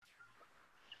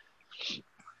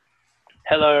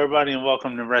Hello, everybody, and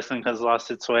welcome to Wrestling Has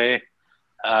Lost Its Way.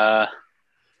 Uh,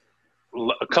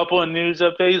 a couple of news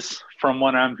updates from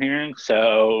what I'm hearing.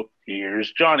 So here's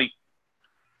Johnny.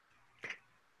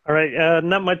 All right,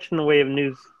 not much in the way of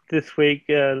news this week.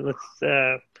 There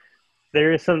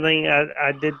is something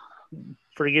I did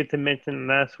forget to mention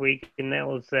last week, and that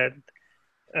was that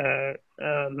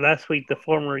last week the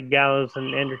former Gallows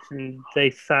and Anderson they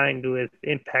signed with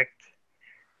Impact,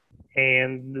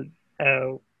 and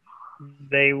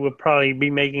they will probably be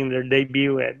making their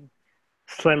debut at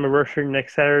Slammiversary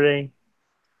next Saturday.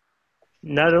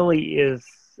 Not only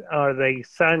are they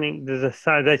signing,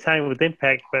 they sign with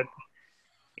Impact, but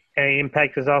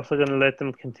Impact is also going to let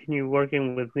them continue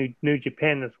working with New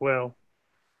Japan as well.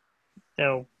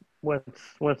 Now,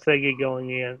 once they get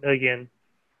going again,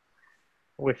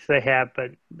 which they have,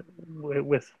 but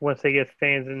with once they get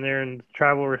fans in there and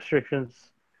travel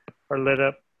restrictions are let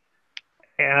up,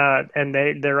 and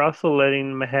they're also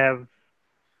letting them have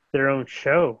their own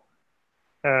show.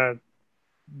 Uh,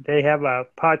 they have a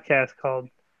podcast called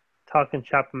Talking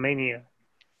Chopmania,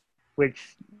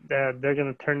 which they're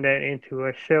going to turn that into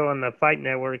a show on the Fight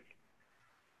Network,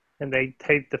 and they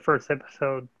taped the first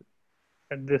episode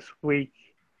this week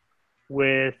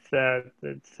with so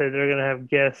they're going to have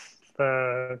guests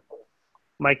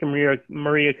Mike and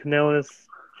Maria Kanellis,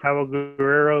 Chavo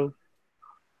Guerrero,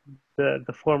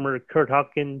 the former Kurt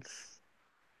Hawkins,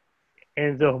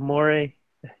 Enzo Amore,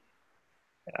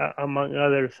 among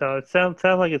others. So it sounds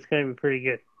like it's going to be pretty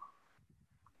good.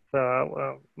 So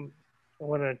I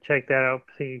want to check that out.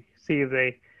 See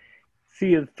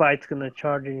if Fight's going to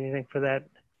charge anything for that,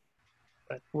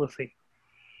 but we'll see.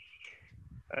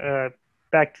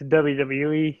 Back to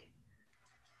WWE.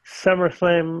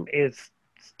 SummerSlam is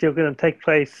still going to take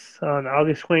place on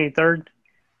August 23rd,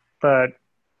 but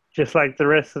just like the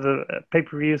rest of the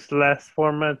pay-per-views the last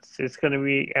 4 months, it's going to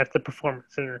be at the Performance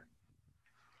Center.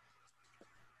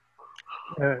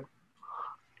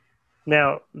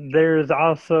 Now, there's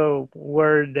also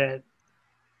word that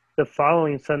the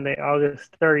following Sunday,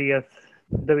 August 30th,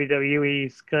 WWE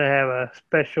is going to have a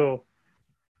special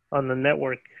on the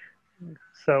network.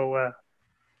 So,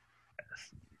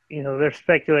 they're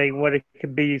speculating what it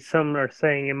could be. Some are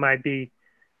saying it might be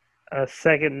a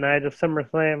second night of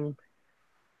SummerSlam.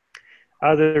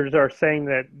 Others are saying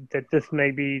that this may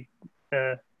be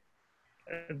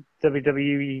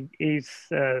WWE's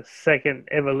second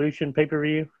Evolution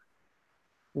pay-per-view,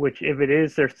 which if it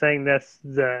is, they're saying that's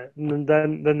the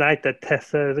night that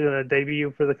Tessa is going to debut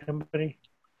for the company.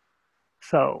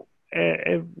 So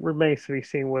it remains to be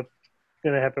seen what's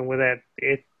going to happen with that.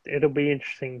 It'll be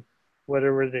interesting,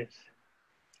 whatever it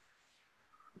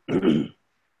is.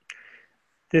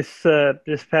 This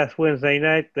past Wednesday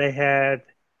night, they had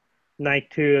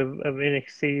night 2 of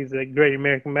NXT, the Great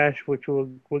American Bash, which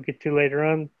we'll get to later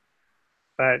on.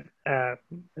 But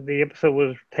the episode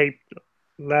was taped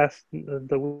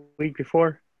the week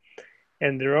before,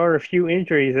 and there are a few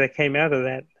injuries that came out of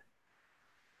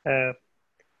that.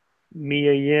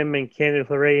 Mia Yim and Candice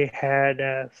LeRae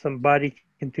had some body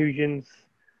contusions,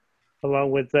 along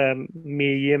with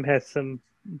Mia Yim had some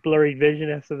blurry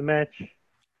vision after the match.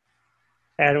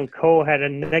 Adam Cole had a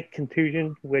neck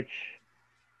contusion, which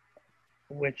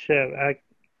I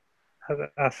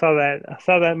saw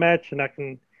that match, and I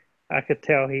could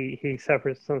tell he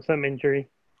suffered some injury,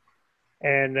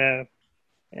 and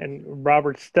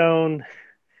Robert Stone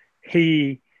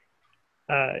he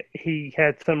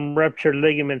had some ruptured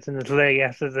ligaments in his leg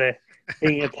after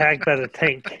being attacked by the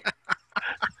Tank,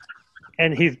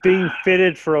 and he's being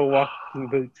fitted for a walking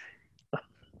boot.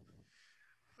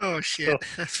 Oh shit,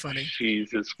 that's funny.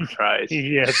 Jesus Christ.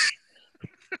 Yes.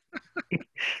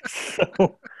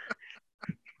 So,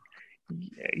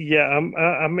 yeah,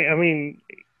 I mean,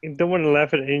 don't want to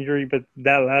laugh at an injury, but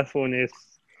that last one is.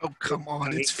 Oh come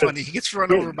on, it's funny. He gets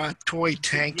run over by a toy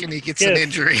tank, and he gets an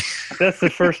injury. That's the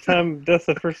first time. That's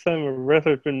the first time a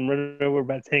wrestler's been run over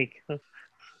by a tank.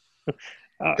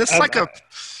 It's like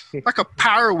a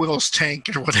Power Wheels tank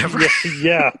or whatever.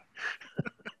 Yeah.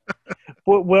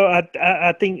 Well,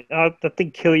 I think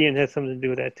Killian has something to do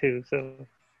with that too. So,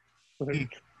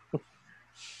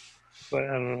 but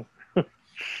I don't know.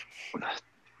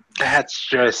 That's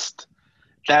just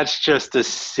a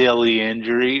silly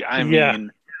injury. I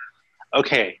mean,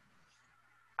 okay.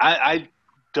 I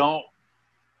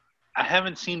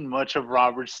haven't seen much of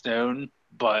Robert Stone,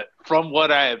 but from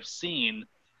what I have seen,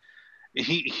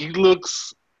 he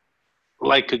looks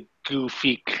like a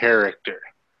goofy character.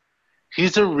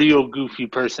 He's a real goofy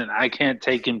person. I can't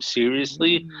take him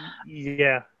seriously.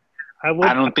 Yeah. I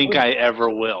don't think I ever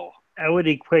will. I would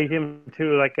equate him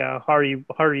to like a Hardy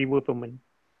Whippleman.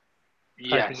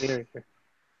 Yes.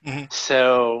 Mm-hmm.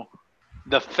 So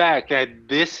the fact that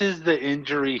this is the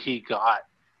injury he got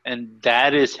and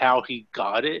that is how he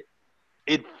got it,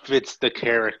 it fits the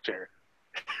character.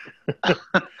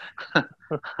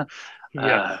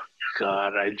 Yeah.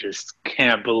 God, I just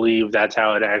can't believe that's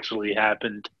how it actually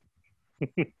happened.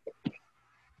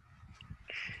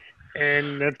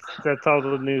 And that's all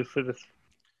the news for this.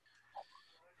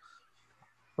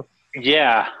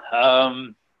 Yeah,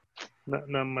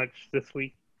 Not much this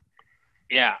week.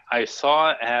 yeah. I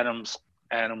saw Adam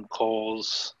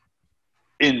Cole's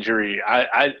injury.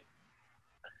 I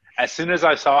as soon as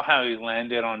I saw how he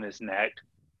landed on his neck,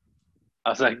 I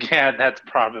was like, yeah, that's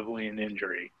probably an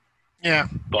injury. Yeah.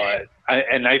 But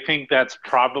I think that's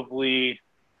probably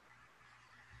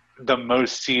the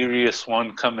most serious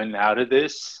one coming out of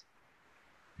this.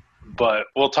 But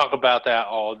we'll talk about that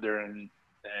all during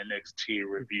the NXT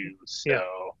review.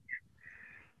 So,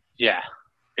 yeah,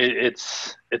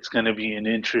 it's going to be an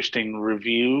interesting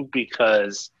review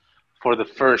because for the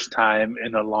first time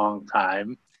in a long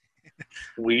time,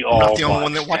 we all not the only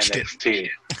one that watched NXT.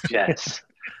 it. Yes.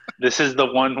 This is the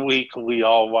 1 week we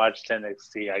all watched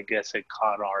NXT. I guess it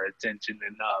caught our attention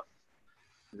enough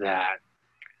that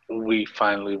we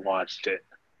finally watched it.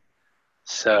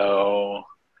 So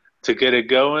to get it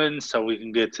going, so we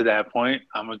can get to that point,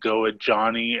 I'm going to go with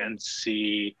Johnny and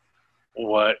see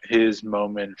what his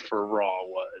moment for Raw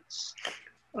was.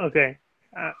 Okay.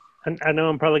 I know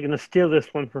I'm probably going to steal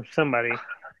this one from somebody.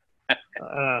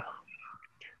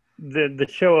 The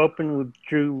show opened with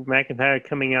Drew McIntyre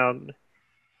coming out,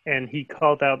 and he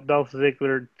called out Dolph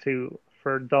Ziggler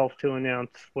for Dolph to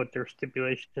announce what their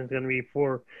stipulation is going to be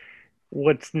for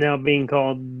what's now being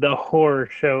called the horror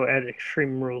show at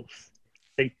Extreme Rules.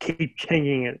 They keep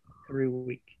changing it every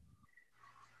week.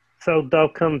 So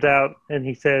Dolph comes out and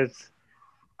he says,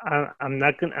 "I'm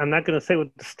not gonna say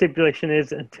what the stipulation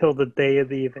is until the day of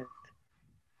the event,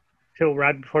 till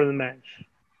right before the match."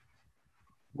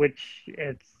 Which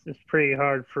it's pretty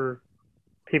hard for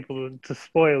people to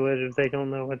spoil it if they don't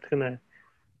know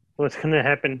what's gonna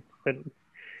happen. But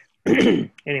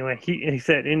anyway, he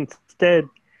said instead,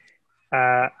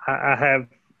 I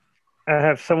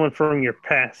have someone from your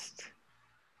past,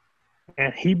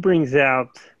 and he brings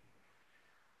out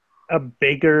a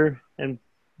bigger and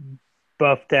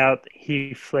buffed out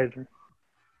Heath Slater,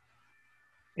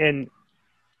 and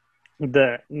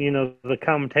the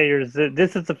commentators.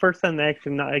 This is the first time they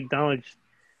actually not acknowledged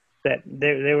that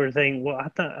they were saying, well,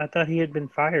 I thought he had been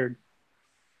fired,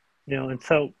 and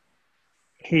so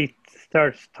he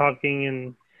starts talking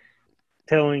and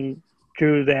telling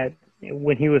Drew that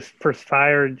when he was first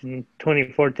fired in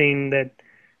 2014, that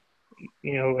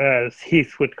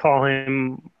Heath would call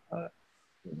him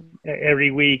every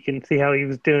week and see how he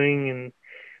was doing,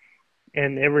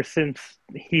 and ever since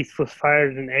Heath was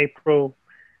fired in April,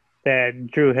 that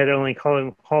Drew had only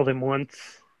called him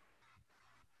once,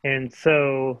 and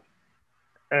so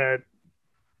I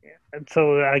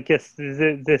guess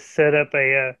this set up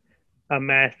a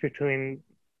match between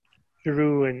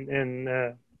Drew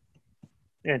and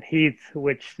Heath,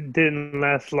 which didn't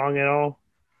last long at all.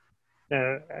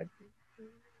 Drew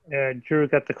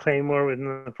got the Claymore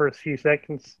within the first few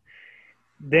seconds.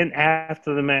 Then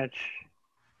after the match,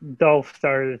 Dolph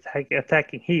started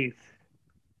attacking Heath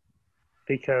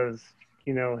because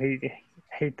he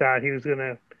thought he was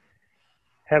gonna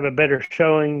have a better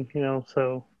showing,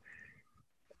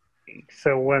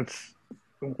 So once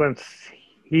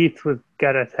Heath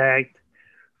got attacked,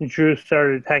 Drew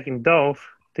started attacking Dolph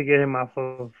to get him off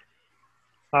of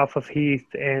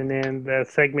Heath, and then the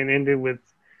segment ended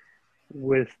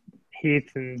with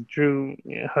Heath and Drew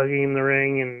hugging in the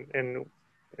ring and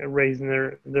raising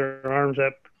their arms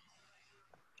up.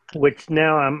 Which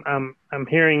now I'm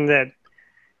hearing that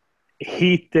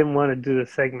Heath didn't want to do the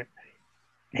segment.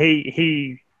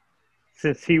 He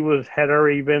since he had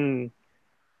already been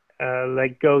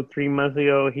let go 3 months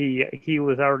ago, he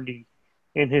was already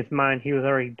in his mind, he was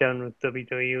already done with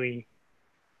WWE.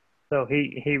 So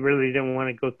he really didn't want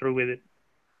to go through with it.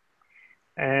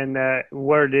 And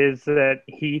word is that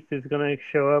Heath is going to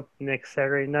show up next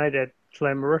Saturday night at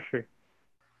Slammiversary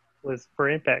for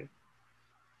Impact.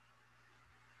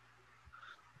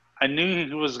 I knew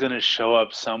he was going to show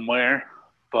up somewhere,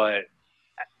 but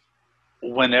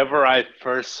whenever I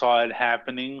first saw it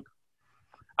happening,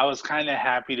 I was kind of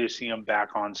happy to see him back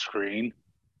on screen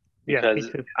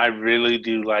because I really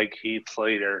do like Heath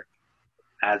Slater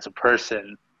as a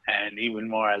person and even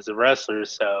more as a wrestler.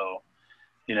 So,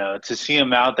 to see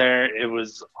him out there, it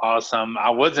was awesome.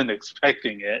 I wasn't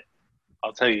expecting it,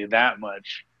 I'll tell you that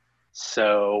much.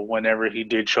 So whenever he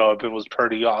did show up, it was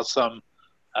pretty awesome.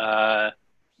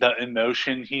 the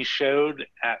emotion he showed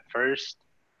at first,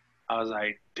 I was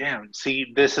like, damn,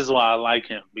 see, this is why I like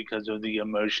him, because of the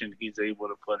emotion he's able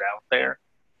to put out there.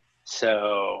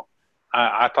 So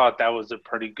I thought that was a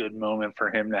pretty good moment for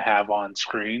him to have on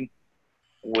screen,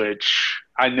 which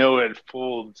I know it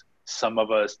fooled some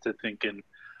of us to thinking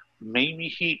maybe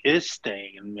he is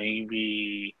staying and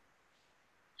maybe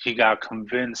he got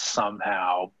convinced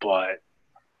somehow, but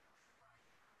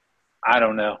I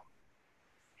don't know.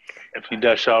 If he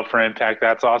does show up for Impact,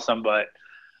 that's awesome, but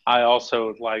I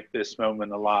also like this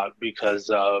moment a lot because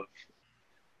of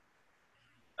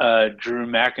Drew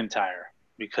McIntyre,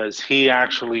 because he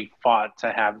actually fought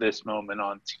to have this moment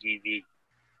on TV.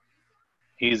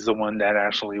 He's the one that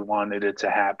actually wanted it to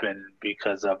happen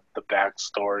because of the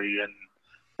backstory and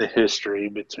the history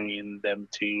between them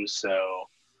two. So,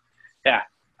 yeah,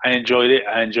 I enjoyed it.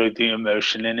 I enjoyed the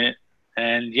emotion in it.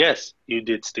 And yes, you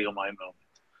did steal my moment.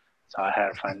 So I had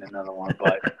to find another one.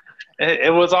 But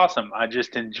it was awesome. I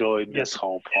just enjoyed this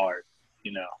whole part,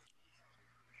 you know.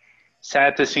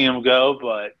 Sad to see him go,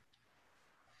 but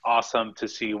awesome to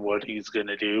see what he's going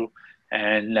to do.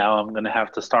 And now I'm going to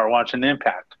have to start watching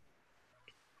Impact.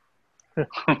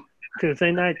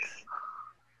 Tuesday nights.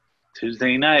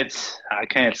 Tuesday nights. I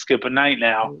can't skip a night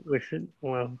now. We should.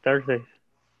 Well, Thursdays.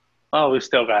 Oh, we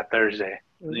still got Thursday.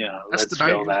 You know, That's let's the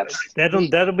fill night. that.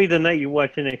 That'll be the night you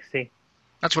watch NXT.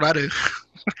 That's what I do.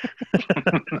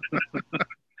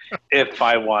 If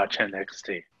I watch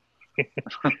NXT.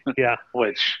 Yeah.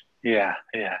 Which, yeah.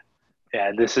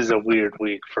 This is a weird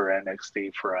week for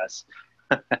NXT for us.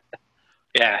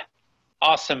 Yeah,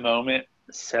 awesome moment.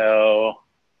 So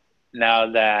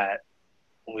now that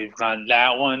we've gotten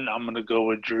that one, I'm going to go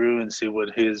with Drew and see what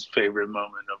his favorite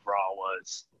moment of Raw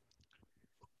was.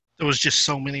 There was just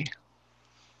so many.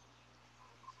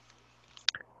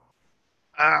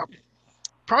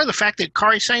 Probably the fact that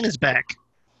Kairi Sane is back.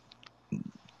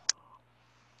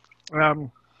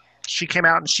 She came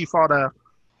out and she fought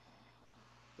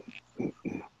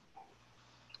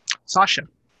Sasha.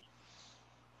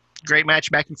 Great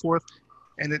match back and forth.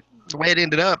 And the way it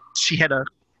ended up, she had a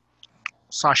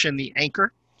Sasha in the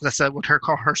anchor. That's what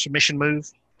call her submission move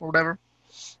or whatever.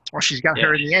 Or she's got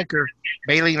her in the anchor.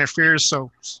 Bayley interferes, so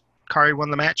Kairi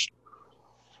won the match.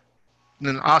 And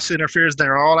then Asuka interferes.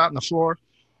 They're all out on the floor.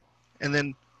 And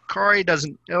then Kairi does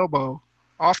an elbow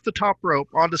off the top rope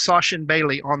onto Sasha and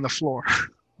Bayley on the floor.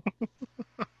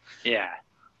 Yeah.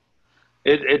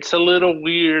 It's a little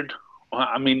weird.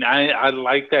 I mean, I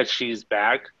like that she's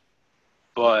back,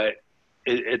 but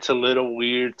it's a little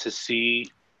weird to see,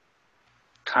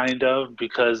 kind of,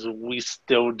 because we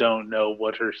still don't know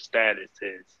what her status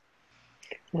is.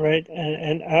 Right,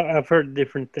 and I've heard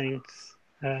different things.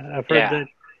 I've heard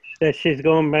that she's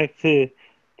going back to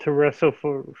wrestle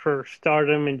for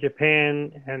Stardom in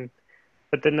Japan,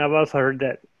 but then I've also heard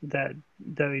that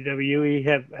WWE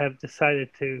have decided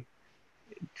to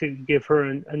give her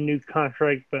a new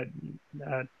contract, but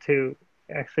to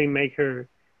actually make her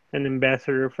an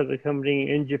ambassador for the company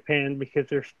in Japan, because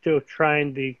they're still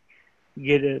trying to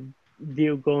get a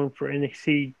deal going for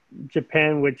NXT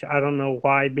Japan, which I don't know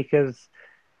why, because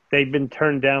they've been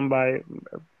turned down by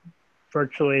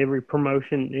virtually every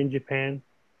promotion in Japan.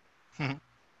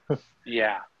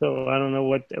 Yeah. So I don't know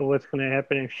what's going to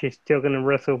happen, if she's still going to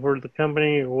wrestle for the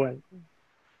company or what.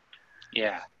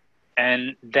 Yeah.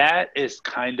 And that is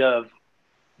kind of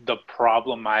the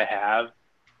problem I have.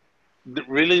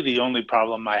 Really the only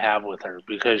problem I have with her,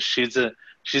 because she's a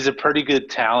pretty good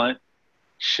talent.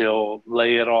 She'll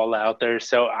lay it all out there.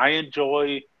 So I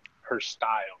enjoy her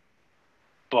style.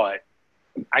 But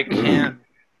I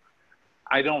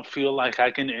don't feel like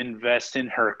I can invest in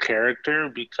her character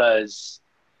because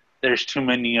there's too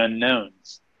many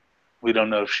unknowns. We don't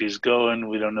know if she's going.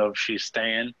 We don't know if she's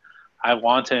staying. I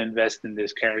want to invest in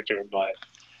this character, but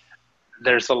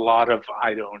there's a lot of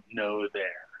I don't know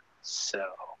there. So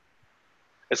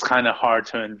it's kind of hard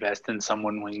to invest in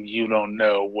someone when you don't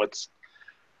know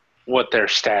what their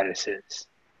status is.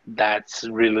 That's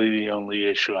really the only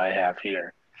issue I have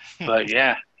here. But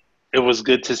yeah, it was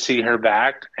good to see her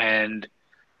back, and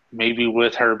maybe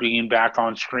with her being back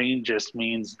on screen just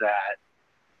means that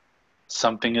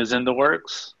something is in the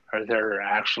works, or they're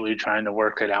actually trying to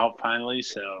work it out finally.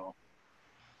 So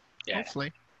yeah.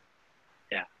 Hopefully.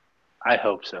 Yeah, I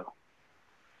hope so.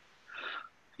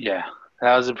 Yeah,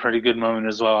 that was a pretty good moment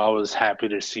as well. I was happy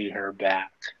to see her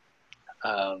back.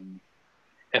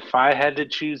 If I had to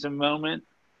choose a moment,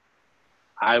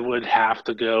 I would have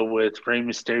to go with Rey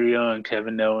Mysterio and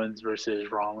Kevin Owens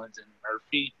versus Rollins and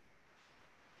Murphy,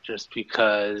 just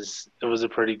because it was a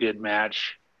pretty good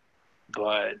match.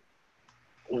 But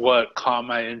what caught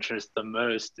my interest the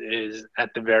most is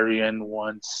at the very end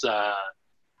once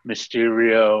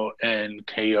Mysterio and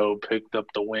KO picked up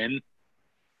the win,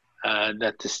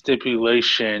 that the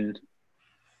stipulation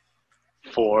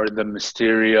for the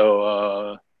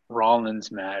Mysterio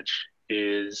Rollins match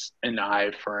is an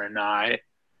eye for an eye.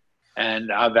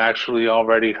 And I've actually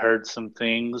already heard some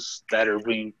things that are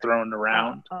being thrown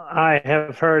around. I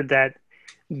have heard that.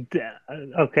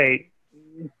 Okay,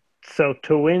 so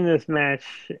to win this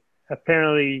match,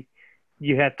 apparently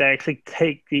you have to actually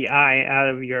take the eye out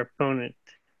of your opponent.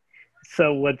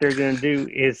 So what they're going to do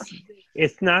is,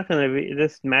 it's not going to be,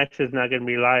 this match is not going to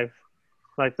be live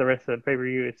like the rest of the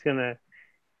pay-per-view.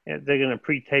 They're going to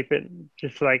pre-tape it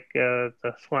just like the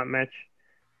SWAT match.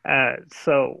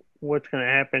 So what's going to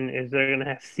happen is they're going to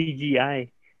have CGI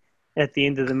at the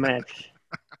end of the match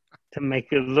to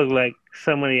make it look like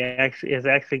somebody is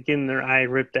actually getting their eye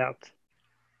ripped out.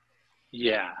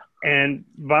 Yeah. And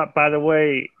by the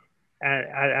way,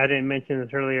 I didn't mention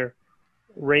this earlier.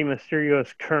 Rey Mysterio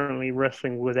is currently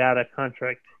wrestling without a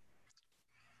contract.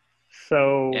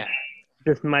 So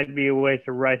this might be a way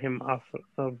to write him off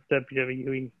of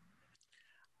WWE.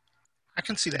 I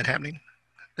can see that happening.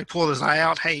 They pull his eye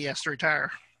out. Hey, he has to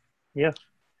retire. Yeah.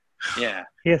 Yeah.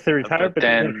 He has to retire, but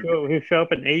then he'll show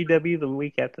up in AEW the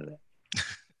week after that.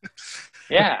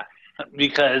 Yeah,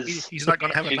 because he's not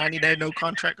going to have a 90-day no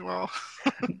contract law.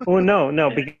 Well, no,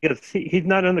 because he's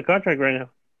not under contract right now.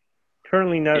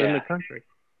 Currently not under contract.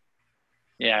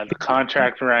 Yeah, the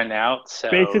contract ran out.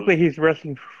 So basically, he's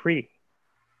wrestling for free.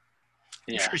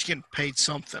 I'm sure he's getting paid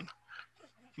something,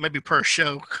 maybe per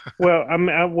show. Well,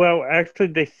 actually,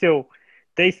 they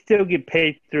still get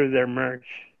paid through their merch.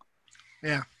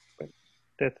 Yeah.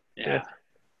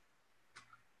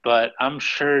 But I'm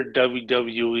sure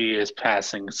WWE is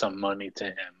passing some money to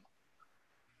him.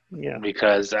 Yeah.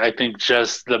 Because I think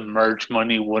just the merch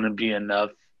money wouldn't be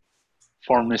enough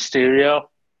for Mysterio.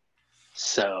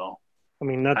 So. I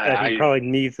mean, not that he probably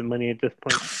needs the money at this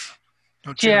point.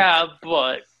 Yeah,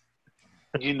 but,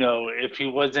 if he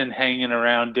wasn't hanging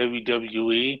around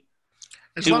WWE,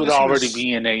 he would already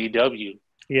be in AEW.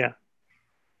 Yeah.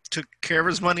 Took care of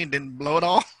his money and didn't blow it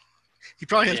all. He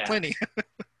probably has plenty.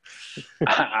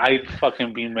 I'd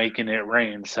fucking be making it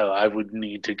rain, so I would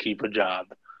need to keep a job.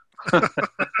 I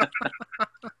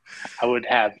would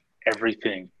have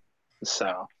everything.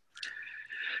 So,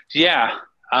 yeah.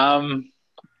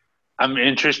 I'm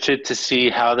interested to see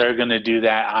how they're going to do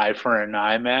that eye for an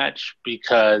eye match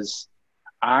because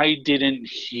I didn't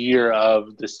hear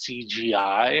of the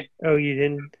CGI. Oh, you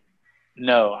didn't?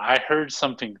 No, I heard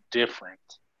something different.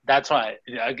 That's why,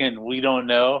 again, we don't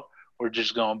know. We're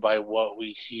just going by what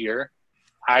we hear.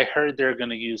 I heard they're going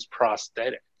to use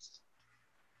prosthetics,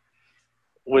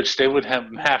 which they would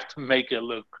have to make it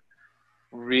look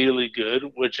really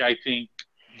good, which I think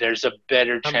there's a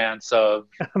better chance of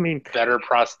better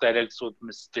prosthetics with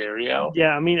Mysterio.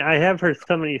 Yeah, I have heard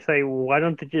somebody say, well, why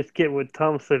don't they just get with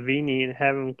Tom Savini and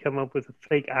have him come up with a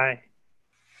fake eye?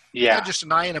 Yeah, just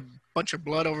an eye and a bunch of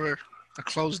blood over a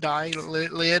closed eye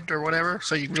lid or whatever,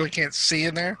 so you really can't see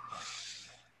in there.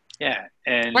 Yeah,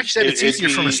 and like you said, it's easier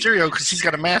for Mysterio because he's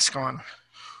got a mask on.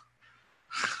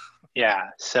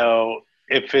 Yeah, so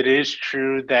if it is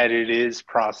true that it is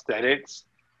prosthetics,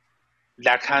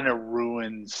 that kind of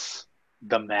ruins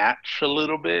the match a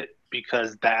little bit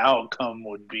because the outcome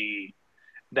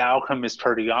is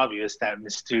pretty obvious that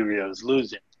Mysterio's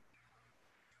losing.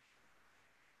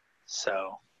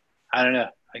 So, I don't know.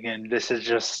 Again, this is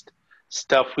just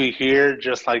stuff we hear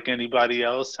just like anybody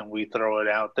else, and we throw it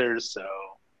out there. So,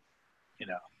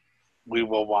 we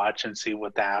will watch and see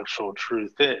what the actual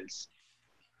truth is.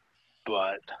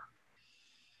 But,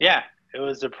 yeah, it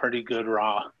was a pretty good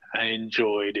Raw. I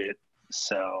enjoyed it.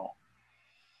 So,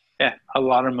 yeah, a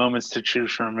lot of moments to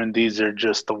choose from, and these are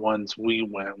just the ones we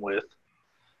went with.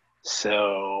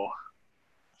 So,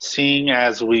 seeing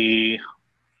as we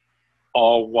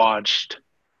all watched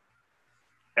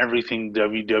everything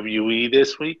WWE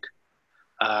this week,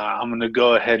 I'm going to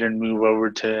go ahead and move over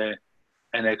to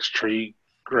NXT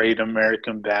Great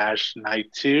American Bash Night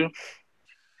 2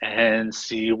 and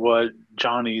see what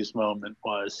Johnny's moment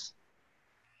was.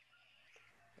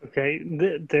 Okay,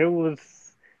 there was.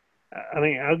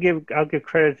 I'll give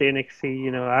credit to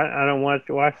NXT. I don't watch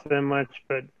them much,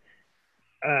 but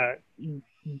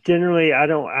generally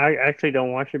I actually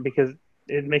don't watch it because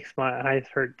it makes my eyes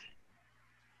hurt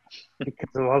because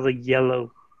of all the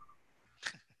yellow.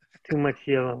 Too much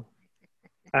yellow.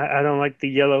 I don't like the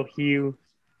yellow hue.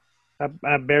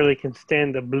 I barely can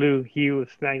stand the blue hue of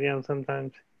SmackDown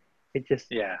sometimes. It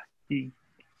just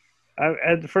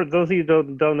for those of you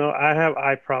who don't know, I have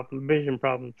vision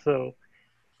problems. So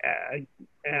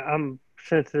I'm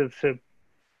sensitive to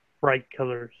bright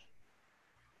colors.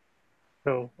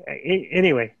 So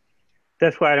anyway,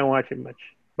 that's why I don't watch it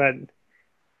much. But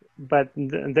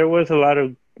there was a lot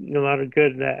of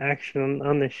good action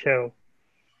on the show,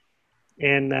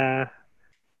 and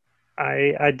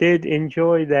I did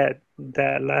enjoy that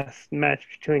last match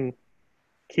between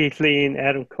Keith Lee and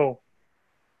Adam Cole.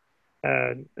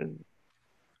 Uh,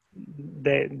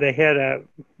 they had a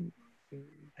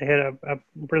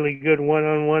really good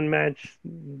one-on-one match.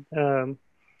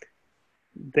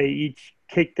 They each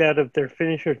kicked out of their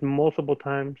finishers multiple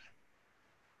times,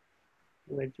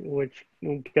 which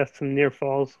got some near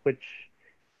falls, which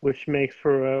makes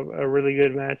for a really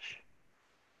good match.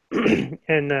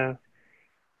 And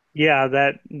yeah,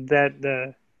 that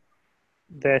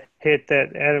hit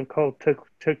that Adam Cole took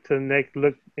to the neck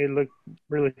looked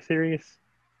really serious.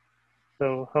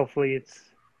 So hopefully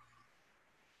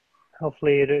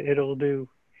it'll do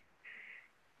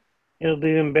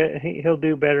him better. He'll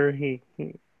do better. He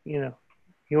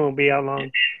won't be out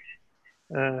long.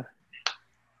 Yeah,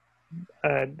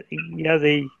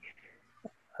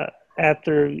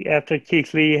 after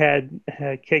Keith Lee had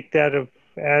kicked out of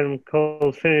Adam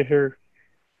Cole's finisher,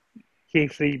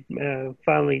 Keith Lee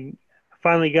finally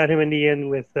got him in the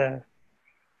end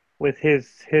with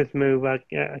his move. I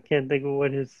can't think of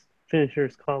what his finisher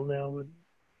is called now, but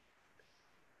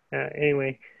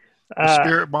anyway, The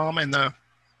Spirit Bomb and the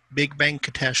Big Bang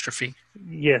Catastrophe.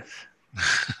 yes,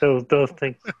 those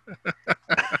things.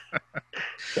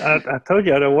 I told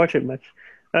you I don't watch it much.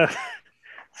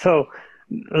 So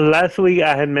last week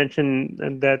I had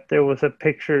mentioned that there was a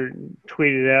picture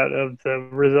tweeted out of the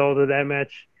result of that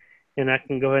match, and I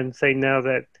can go ahead and say now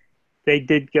that they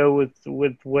did go with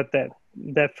what that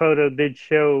photo did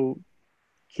show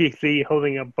Keith Lee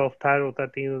holding up both titles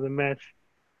at the end of the match.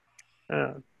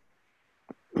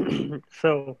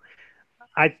 So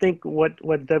I think what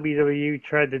WWE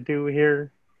tried to do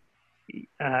here,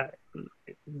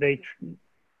 they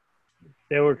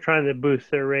were trying to boost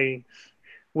their ratings,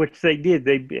 which they did.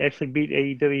 They actually beat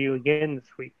AEW again this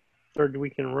week, third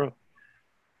week in a row.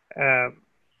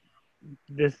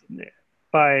 This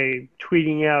by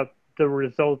tweeting out the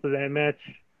result of that match,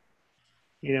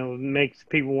 makes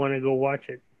people want to go watch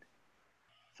it.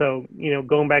 So,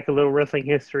 going back a little wrestling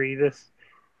history, this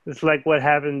is like what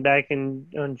happened back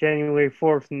on January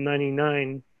 4th,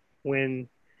 1999, when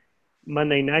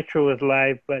Monday Nitro was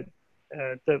live, but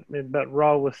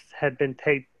Raw had been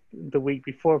taped the week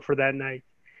before for that night,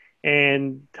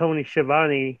 and Tony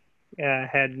Schiavone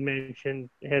had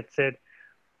said,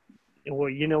 well,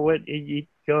 you know what, you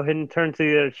go ahead and turn to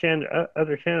the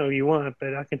other channel you want,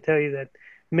 but I can tell you that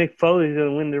Mick Foley's going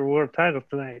to win the world title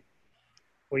tonight.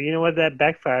 Well, you know what, that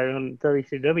backfired on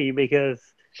WCW because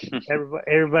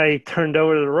everybody turned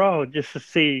over to Raw just to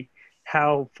see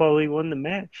how Foley won the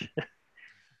match.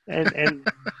 And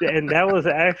that was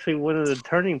actually one of the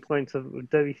turning points of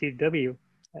WCW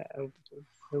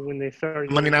when they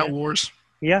started Monday Night Wars.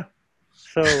 Yeah,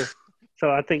 so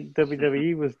I think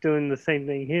WWE was doing the same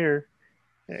thing here,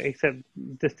 except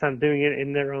this time doing it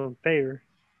in their own favor.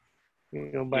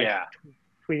 By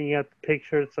tweeting out the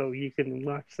picture so you can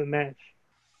watch the match.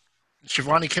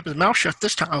 Schiavone kept his mouth shut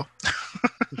this time.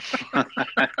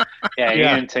 He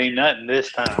didn't say nothing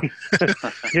this time.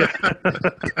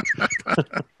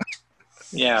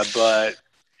 But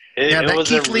it was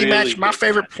Keith Lee really match. My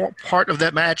favorite part of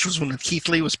that match was when Keith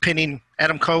Lee was pinning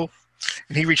Adam Cole,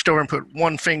 and he reached over and put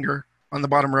one finger on the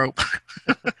bottom rope.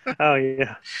 Oh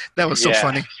yeah, that was so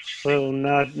funny. Well,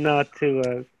 not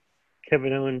to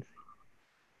Kevin Owens'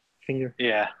 finger.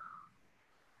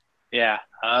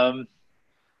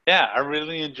 I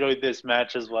really enjoyed this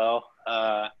match as well.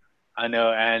 I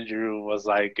know Andrew was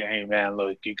like, "Hey man,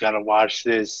 look, you gotta watch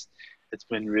this. It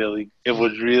was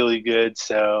really good."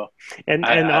 So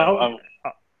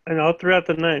all throughout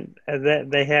the night, that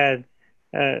they had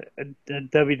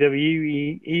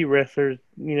WWE wrestlers,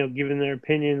 giving their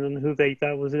opinions on who they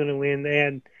thought was going to win. They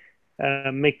had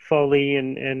Mick Foley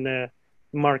and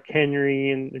Mark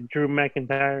Henry and Drew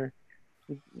McIntyre.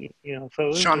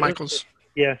 So Shawn Michaels.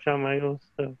 Shawn Michaels.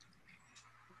 So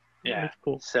that's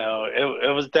cool. So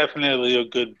it was definitely a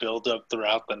good build up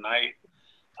throughout the night.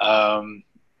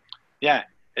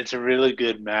 It's a really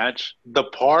good match. The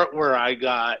part where I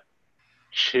got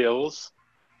chills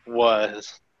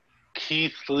was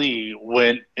Keith Lee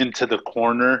went into the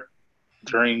corner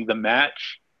during the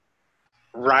match,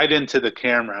 right into the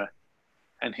camera,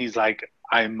 and he's like,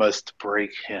 "I must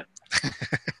break him."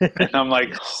 And I'm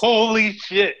like, holy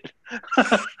shit.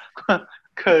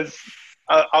 Because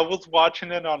I was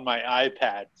watching it on my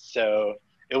iPad, so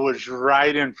it was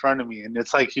right in front of me, and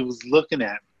it's like he was looking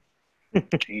at me.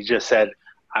 He just said,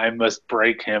 "I must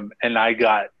break him," and I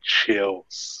got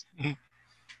chills. Mhm.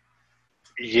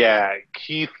 Yeah,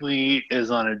 Keith Lee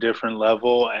is on a different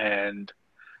level, and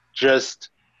just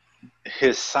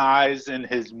his size and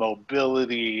his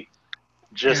mobility,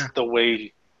 Yeah, just the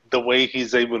way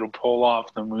he's able to pull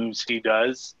off the moves he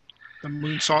does. the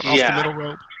moonsault off the Yeah, middle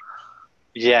rope.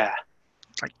 yeah.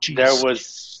 Like, There jeez.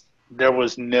 was there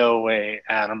was no way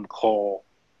Adam Cole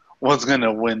was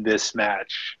gonna win this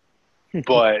match,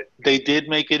 but they did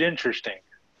make it interesting.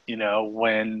 You know,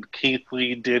 when Keith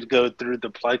Lee did go through the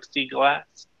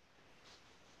plexiglass,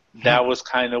 that was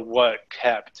kind of what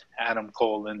kept Adam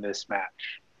Cole in this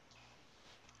match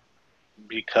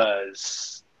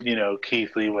because,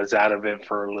 Keith Lee was out of it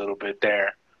for a little bit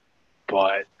there.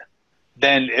 But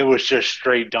then it was just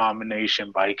straight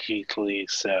domination by Keith Lee.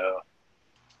 So,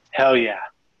 hell yeah,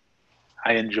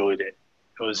 I enjoyed it.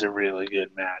 It was a really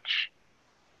good match.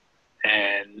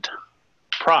 And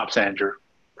props, Andrew.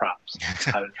 Props.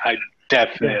 I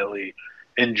definitely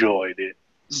enjoyed it.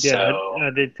 Yeah, So, I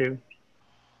did too.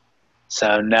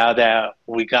 so now that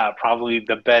we got probably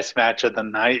the best match of the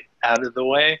night out of the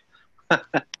way,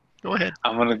 Go ahead.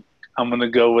 I'm gonna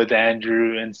go with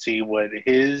Andrew and see what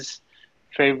his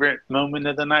favorite moment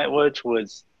of the night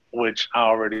was, which I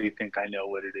already think I know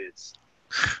what it is.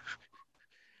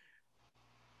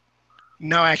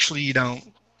 No, actually, you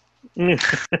don't. My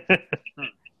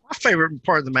favorite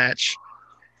part of the match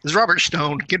is Robert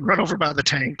Stone getting run over by the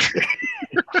Tank.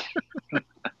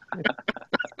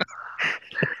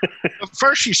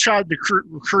 First, she's tried to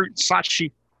recruit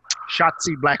Shotzi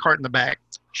Blackheart in the back.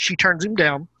 She turns him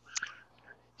down.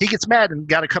 He gets mad and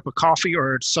got a cup of coffee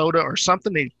or soda or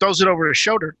something. He throws it over his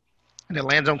shoulder, and it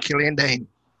lands on Killian Dane.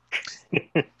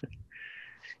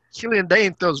 Killian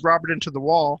Dane throws Robert into the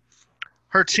wall,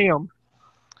 hurts him,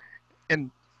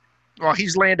 and while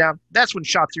he's laying down, that's when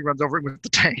Shotzi runs over him with the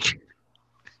Tank.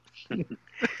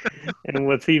 And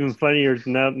what's even funnier is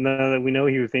now that we know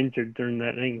he was injured during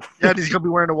that angle. Yeah, he's gonna be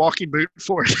wearing a walking boot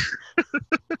for it.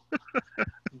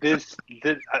 This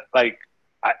like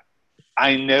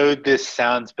I know this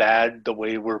sounds bad the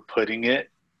way we're putting it,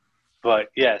 but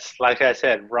yes, like I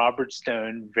said, Robert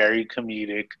Stone, very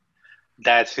comedic.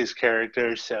 That's his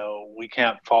character, so we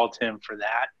can't fault him for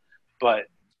that. But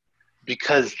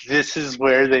because this is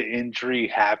where the injury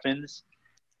happens,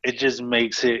 it just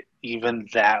makes it even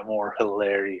that more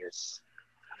hilarious.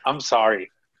 I'm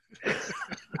sorry.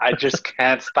 I just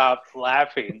can't stop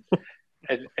laughing.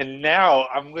 And now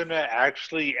I'm going to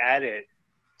actually add it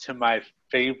to my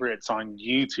favorites on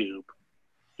YouTube.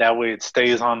 That way it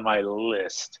stays on my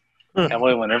list. That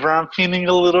way, whenever I'm feeling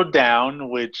a little down,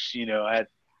 which, at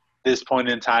this point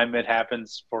in time, it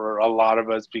happens for a lot of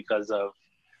us because of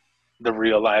the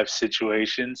real life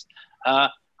situations, I'm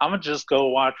going to just go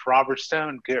watch Robert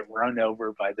Stone get run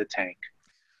over by the Tank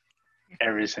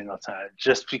every single time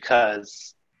just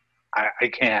because I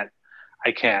can't.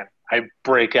 I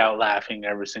break out laughing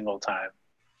every single time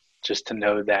just to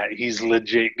know that he's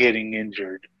legit getting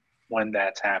injured when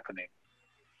that's happening.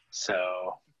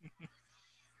 So,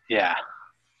 yeah.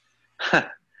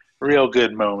 Real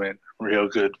good moment. Real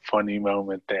good, funny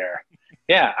moment there.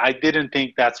 Yeah, I didn't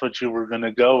think that's what you were going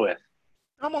to go with.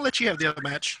 I'm gonna let you have the other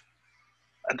match.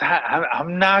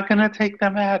 I'm not going to take the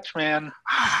match, man.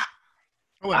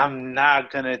 Oh, I'm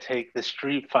not going to take the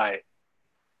street fight.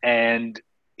 And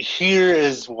here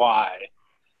is why.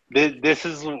 This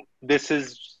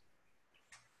is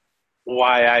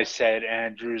why I said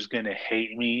Andrew's gonna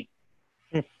hate me,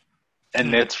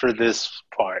 and it's for this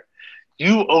part.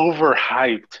 You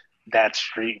overhyped that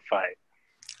street fight.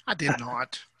 I did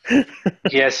not.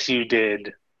 Yes, you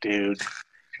did, dude.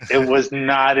 It was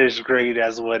not as great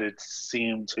as what it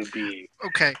seemed to be.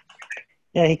 Okay.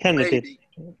 Yeah, he kind of did.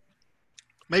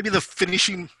 Maybe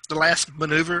the last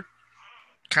maneuver,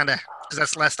 kind of, because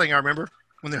that's the last thing I remember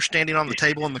when they're standing on the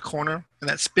table in the corner and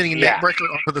that spinning neck breaker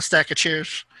onto the stack of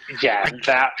chairs. Yeah,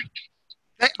 that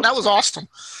was awesome.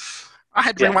 I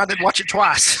had to rewind and watch it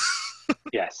twice.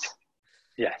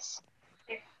 Yes.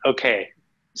 Okay,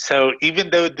 so even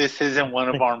though this isn't one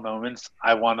of our moments,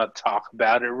 I want to talk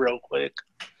about it real quick.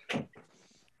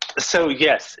 So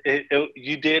yes,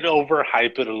 you did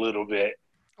overhype it a little bit.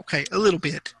 Okay, a little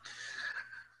bit.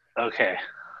 Okay.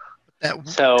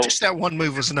 Just that one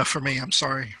move was enough for me. I'm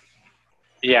sorry.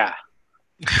 Yeah.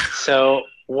 So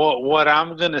what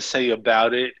I'm gonna say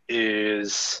about it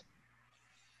is,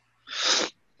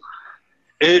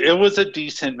 it was a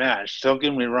decent match. Don't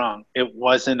get me wrong. It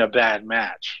wasn't a bad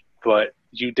match, but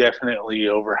you definitely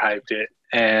overhyped it.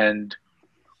 And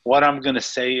what I'm gonna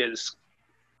say is,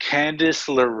 Candice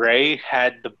LeRae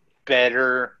had the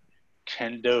better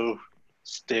kendo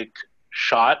stick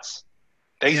shots,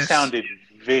 they Yes. sounded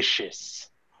vicious.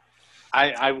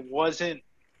 I wasn't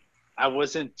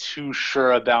too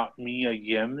sure about Mia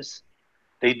Yim's.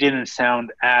 They didn't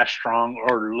sound as strong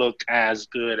or look as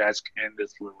good as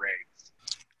Candice LeRae's.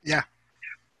 Yeah.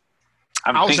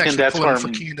 I'm I was thinking actually that's pulling where for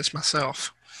Candice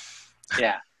myself.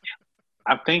 Yeah.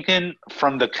 I'm thinking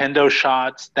from the kendo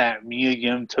shots that Mia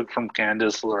Yim took from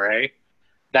Candice LeRae,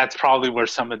 that's probably where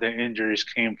some of the injuries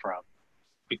came from.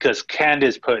 Because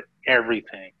Candice put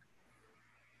everything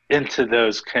into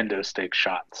those kendo stick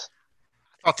shots.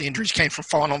 I thought the injuries came from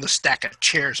falling on the stack of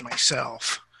chairs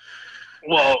myself.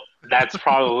 Well, that's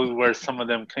probably where some of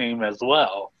them came as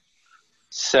well.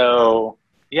 So,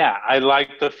 yeah, I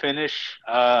like the finish.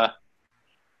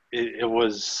 It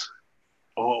was,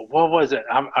 what was it?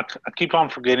 I keep on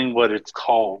forgetting what it's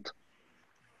called.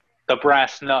 The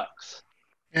brass knucks.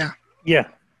 Yeah.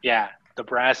 Yeah, the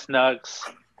brass knucks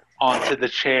onto the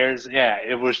chairs. Yeah,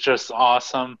 it was just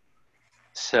awesome.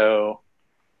 So,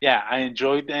 yeah, I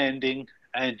enjoyed the ending.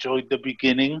 I enjoyed the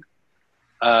beginning.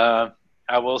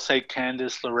 I will say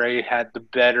Candice LeRae had the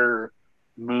better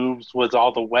moves with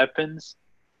all the weapons,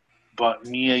 but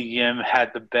Mia Yim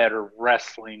had the better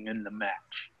wrestling in the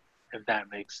match, if that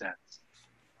makes sense.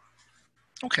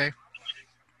 Okay.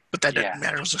 But that doesn't Yeah.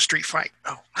 matter. It was a street fight.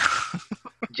 Oh.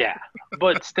 Yeah,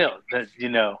 but still,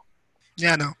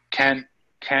 Yeah, I know.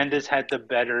 Candice had the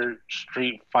better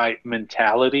street fight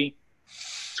mentality,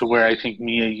 to where I think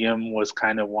Mia Yim was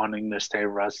kind of wanting to stay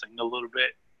wrestling a little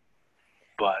bit.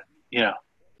 But,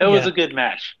 it was a good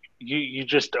match. You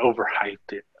just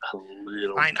overhyped it a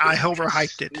little bit. I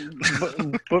overhyped it.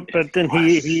 But then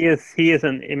he is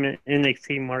an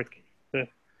NXT mark. So.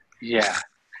 Yeah.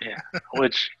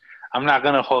 Which I'm not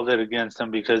going to hold it against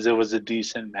him because it was a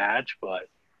decent match, but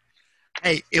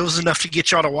Hey, it was enough to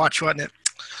get y'all to watch, wasn't it?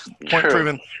 Point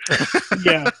proven.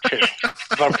 Yeah.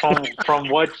 But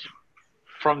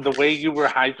from the way you were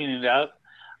hyping it up,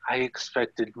 I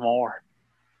expected more.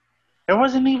 There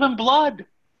wasn't even blood.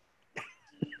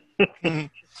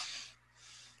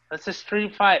 That's a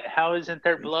street fight. How isn't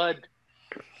there blood?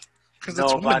 Because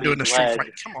it's women doing a street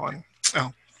fight. Come on.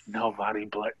 Oh. Nobody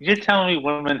bled. You're telling me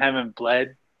women haven't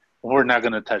bled? We're not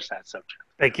going to touch that subject.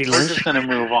 Becky We're Lynch. just going to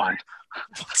move on.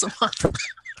 What's the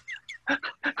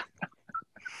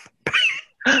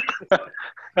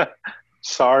matter?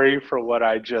 Sorry for what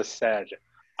I just said.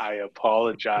 I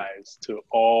apologize to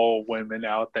all women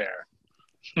out there.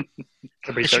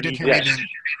 Guess you didn't hear me then.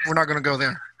 We're not going to go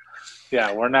there.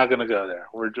 Yeah, we're not going to go there.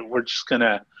 We're just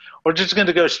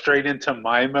gonna go straight into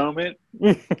my moment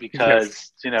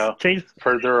because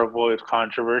further avoid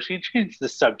controversy. Changing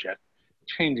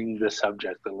the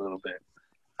subject a little bit.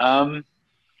 I'm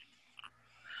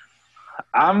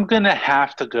gonna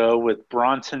have to go with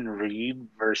Bronson Reed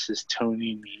versus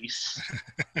Tony Nese.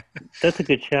 That's a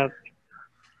good shout.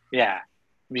 Yeah,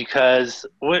 because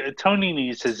Tony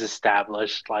Nese is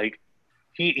established, like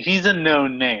he's a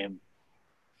known name.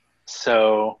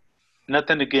 So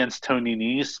nothing against Tony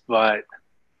Nese, but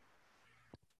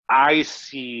I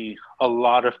see a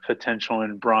lot of potential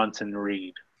in Bronson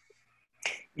Reed.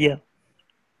 Yeah.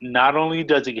 Not only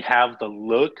does he have the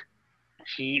look,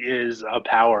 he is a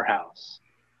powerhouse.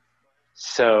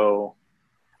 So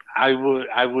I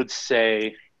would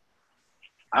say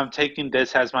I'm taking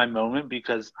this as my moment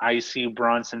because I see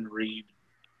Bronson Reed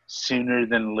sooner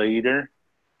than later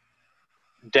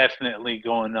definitely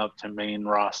going up to main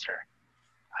roster.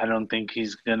 I don't think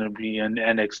he's going to be in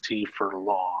NXT for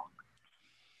long.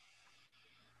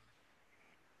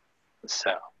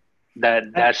 So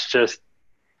that's just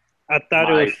my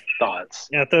thoughts.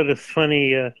 I thought it was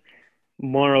funny.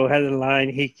 Morrow had a line.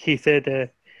 He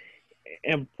said,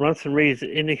 and Bronson Reed is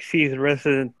NXT's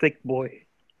resident thick boy.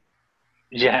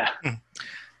 Yeah.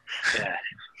 Yeah.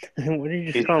 What did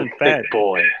you He's call him? the Fat thick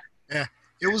boy. Yeah.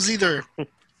 It was either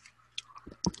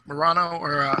Morano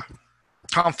or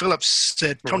Tom Phillips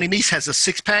said Tony Nese has a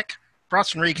six-pack.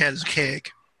 Bronson Reed has a keg.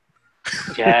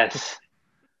 Yes.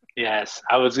 Yes.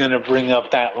 I was going to bring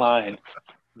up that line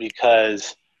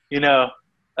because, a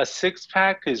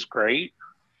six-pack is great,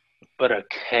 but a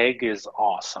keg is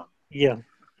awesome. Yeah.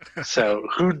 So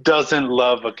who doesn't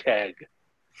love a keg?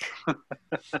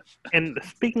 And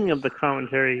speaking of the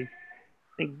commentary,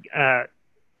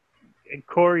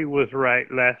 Corey was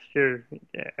right last year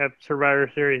at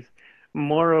Survivor Series.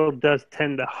 Morrow does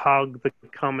tend to hog the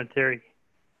commentary.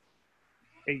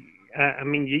 I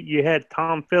mean, you had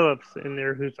Tom Phillips in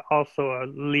there, who's also a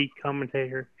lead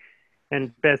commentator,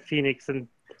 and Beth Phoenix, and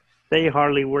they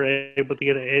hardly were able to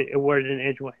get a word in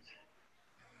edgewise.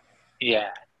 Yeah,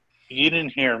 you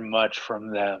didn't hear much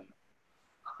from them.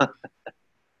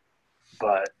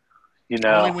 But, You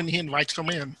know, Only when he invites them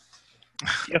in.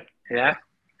 yeah.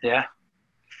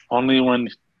 Only when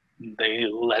they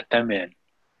let them in.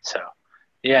 So,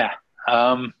 yeah.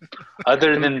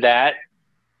 Other than that,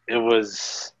 it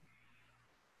was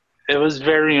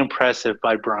very impressive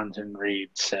by Bronson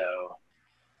Reed. So,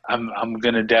 I'm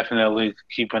gonna definitely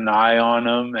keep an eye on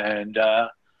him, and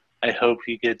I hope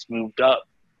he gets moved up.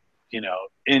 You know,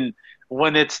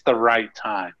 when it's the right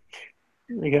time.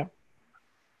 Yeah.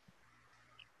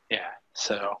 Yeah.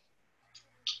 So,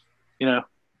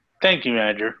 thank you,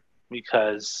 Andrew,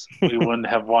 because we wouldn't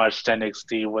have watched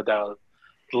NXT without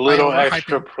the little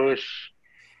extra push.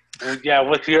 Well, yeah,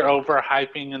 with your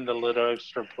overhyping and the little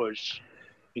extra push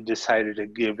you decided to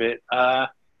give it,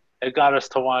 it got us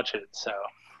to watch it. So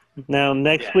Now,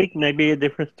 next week, maybe a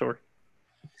different story.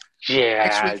 Yeah.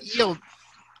 Next week, Io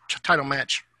title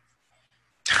match.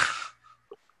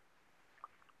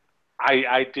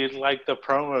 I did like the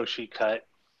promo she cut.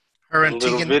 Her A and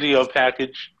little Tegan. video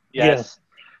package. Yes.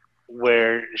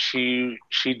 Where she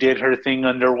did her thing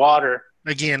underwater.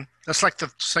 Again, that's like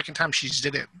the second time she's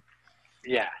did it.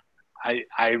 Yeah.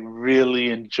 I really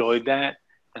enjoyed that.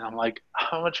 And I'm like,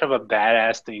 how much of a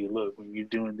badass do you look when you're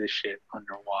doing this shit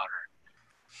underwater?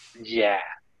 Yeah.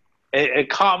 It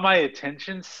caught my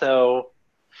attention, so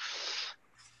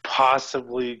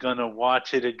possibly gonna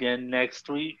watch it again next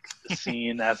week.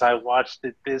 Seeing as I watched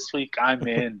it this week, I'm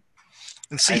in.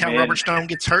 And see how Robert Stone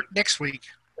gets hurt next week.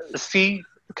 See,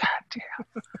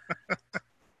 goddamn.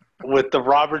 With the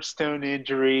Robert Stone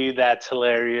injury, that's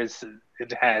hilarious.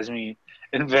 It has me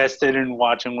invested in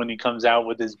watching when he comes out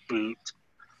with his boot.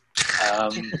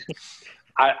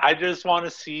 I just want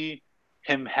to see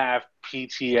him have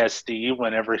PTSD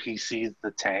whenever he sees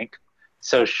the tank.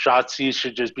 So Shotzi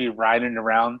should just be riding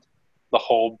around the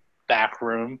whole back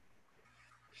room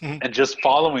and just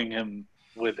following him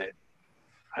with it.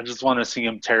 I just want to see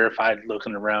him terrified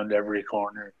looking around every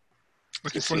corner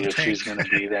to see if she's going to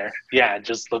be there. Yeah,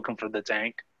 just looking for the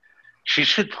tank. She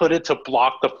should put it to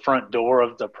block the front door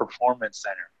of the performance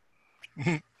center.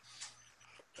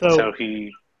 So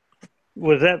he...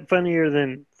 Was that funnier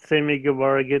than Sammy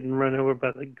Guevara getting run over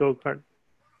by the go-kart?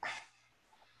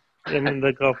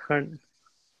 The golf cart?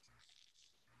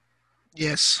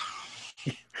 Yes.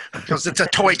 Because it's a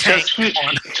toy tank.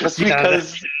 Just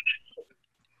because...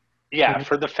 Yeah,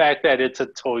 for the fact that it's a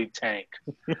toy tank.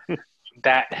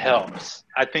 That helps.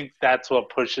 I think that's what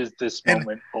pushes this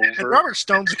moment over. And Robert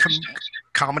Stone's a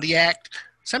comedy act.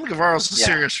 Sammy Guevara's a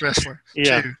serious wrestler,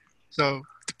 too. So...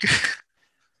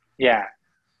 Yeah.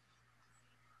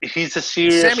 He's a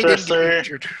serious Sammy wrestler. Didn't get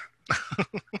injured.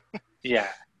 Yeah.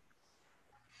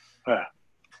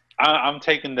 I'm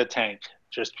taking the tank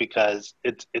just because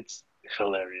it's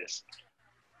hilarious.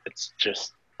 It's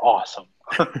just awesome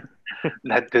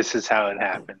that this is how it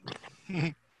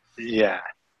happened. Yeah.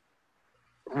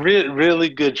 Really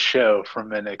good show from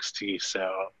NXT.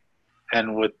 So,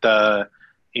 and with the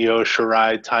Io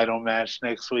Shirai title match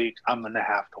next week, I'm going to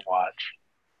have to watch.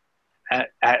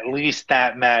 At least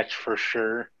that match for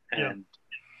sure. And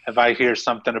if I hear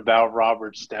something about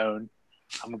Robert Stone,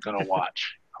 I'm going to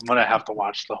watch. I'm going to have to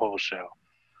watch the whole show.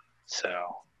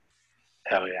 So,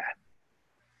 hell yeah.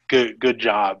 Good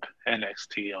job,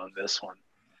 NXT, on this one.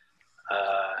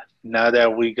 Now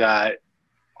that we got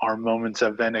our moments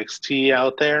of NXT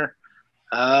out there,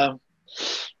 the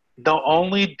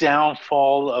only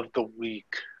downfall of the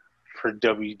week for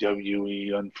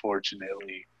WWE,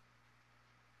 unfortunately,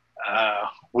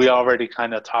 we already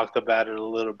kind of talked about it a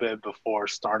little bit before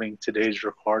starting today's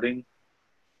recording.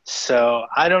 So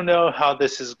I don't know how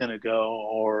this is going to go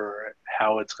or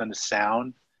how it's going to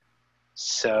sound.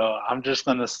 So I'm just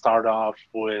going to start off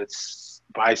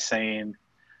by saying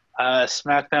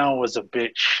SmackDown was a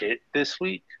bit shit this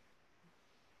week.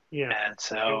 Yeah. And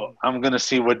so I'm going to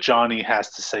see what Johnny has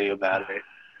to say about it.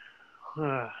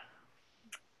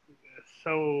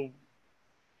 So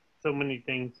many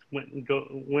things went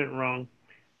wrong.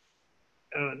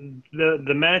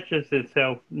 The matches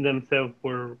themselves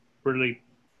were really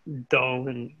dull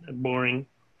and boring.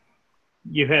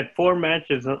 You had 4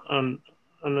 matches on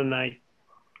the night.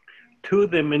 2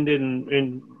 of them ended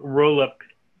in roll-up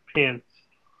pins,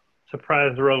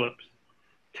 surprise roll-ups.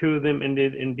 2 of them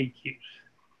ended in DQs,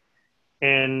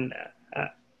 and I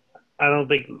don't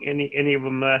think any of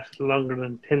them lasted longer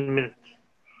than 10 minutes,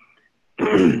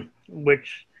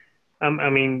 which.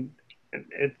 I mean,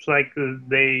 it's like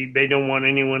they don't want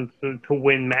anyone to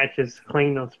win matches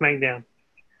clean on SmackDown.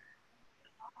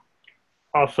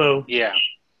 Also, we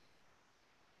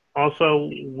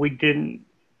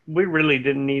really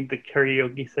didn't need the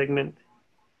karaoke segment.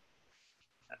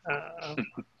 I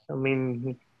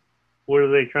mean, what are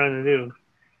they trying to do?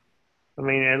 I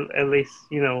mean, at least,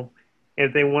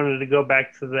 if they wanted to go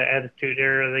back to the Attitude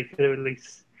Era, they could at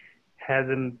least have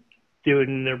them do it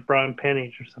in their bra and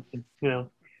panties or something.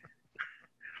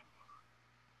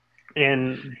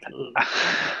 And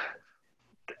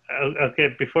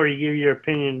okay, before you give your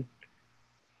opinion,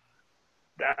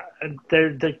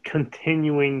 they're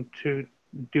continuing to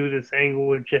do this angle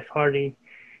with Jeff Hardy,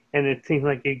 and it seems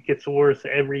like it gets worse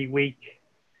every week.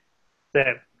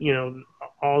 That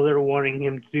all they're wanting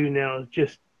him to do now is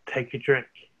just take a drink.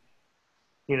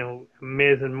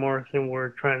 Miz and Morrison were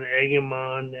trying to egg him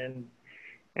on,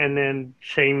 and then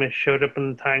Sheamus showed up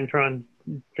in the Titantron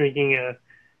drinking a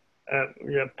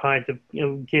pint of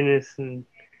Guinness and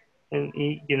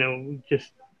he,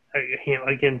 just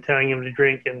again telling him to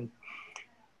drink. And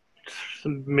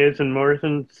Miz and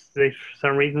Morrison, they for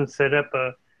some reason set up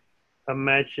a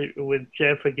match with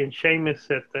Jeff against Sheamus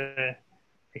at the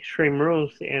Extreme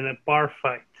Rules in a bar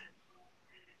fight,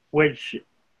 which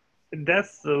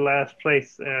that's the last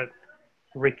place a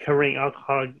recovering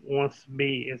alcoholic wants to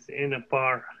be, is in a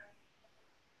bar.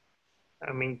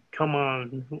 I mean, come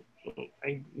on,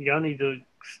 y'all need to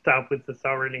stop with this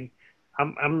already.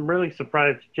 I'm really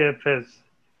surprised Jeff has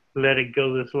let it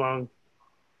go this long.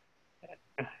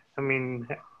 I mean,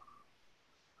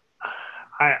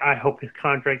 I hope his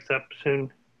contract's up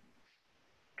soon,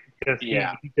 because he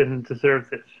doesn't deserve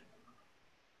this.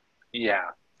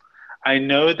 Yeah. I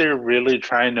know they're really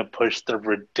trying to push the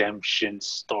redemption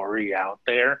story out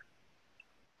there,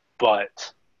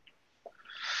 but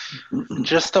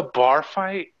just a bar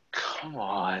fight? Come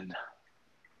on.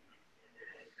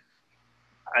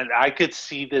 I could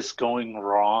see this going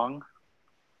wrong.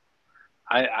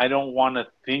 I don't want to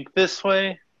think this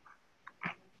way,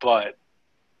 but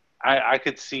I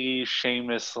could see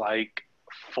Sheamus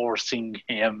forcing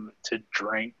him to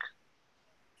drink.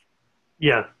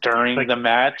 Yeah, during the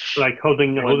match,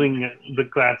 holding the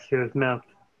glass to his mouth.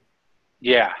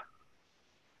 Yeah,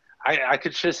 I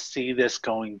could just see this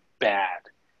going bad,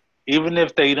 even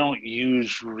if they don't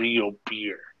use real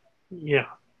beer. Yeah,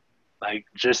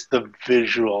 just the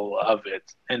visual of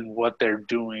it and what they're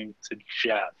doing to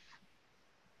Jeff,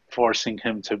 forcing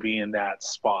him to be in that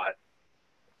spot.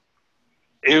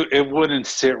 It wouldn't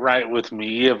sit right with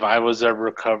me if I was a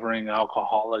recovering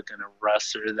alcoholic and a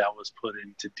wrestler that was put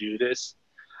in to do this.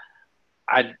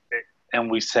 And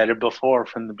we said it before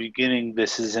from the beginning,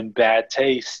 this is in bad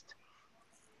taste.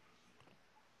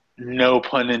 No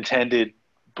pun intended,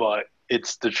 but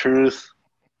it's the truth.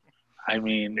 I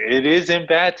mean, it is in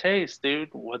bad taste, dude.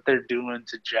 What they're doing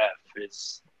to Jeff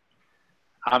is...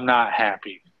 I'm not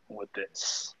happy with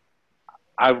this.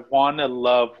 I want to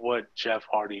love what Jeff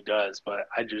Hardy does, but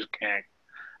I just can't.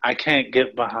 I can't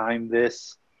get behind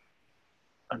this,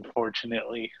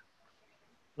 unfortunately.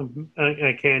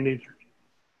 I can't either.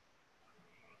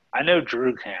 I know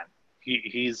Drew can.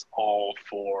 He's all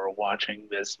for watching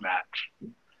this match,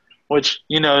 which,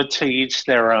 to each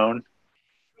their own,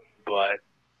 but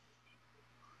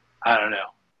I don't know.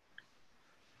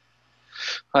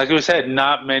 Like we said,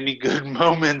 not many good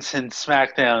moments in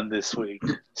SmackDown this week.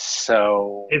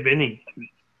 So, if any.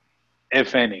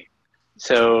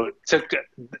 So,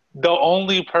 the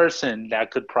only person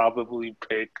that could probably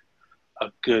pick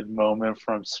a good moment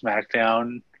from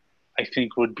SmackDown, I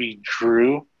think, would be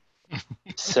Drew.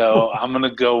 So I'm going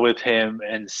to go with him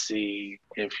and see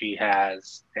if he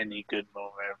has any good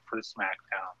moment for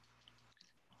SmackDown.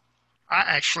 I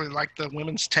actually like the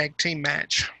women's tag team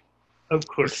match. Of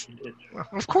course you did.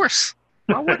 Of course.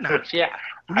 Why wouldn't I? Yeah.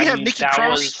 We have Nikki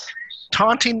Cross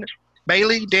taunting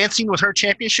Bayley, dancing with her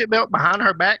championship belt behind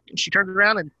her back, and she turned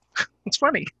around, and it's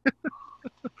funny.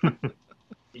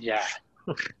 Yeah.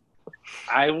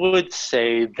 I would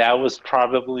say that was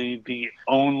probably the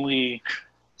only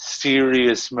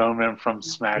serious moment from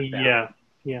SmackDown.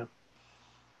 Yeah.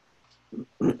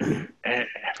 And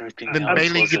everything then else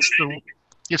Bayley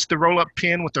gets the roll-up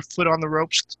pin with her foot on the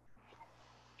ropes.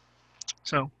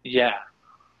 So yeah,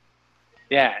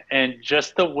 and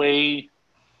just the way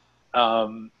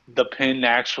the pin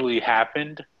actually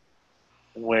happened,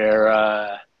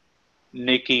 where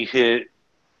Nikki hit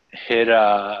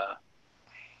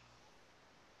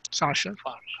Sasha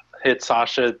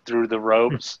through the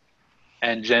ropes,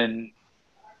 and then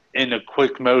in a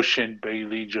quick motion,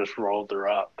 Bayley just rolled her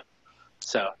up.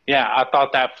 So yeah, I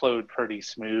thought that flowed pretty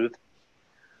smooth.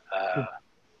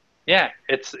 Yeah,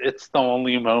 it's the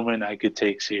only moment I could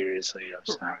take seriously of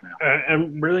SmackDown.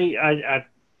 And really,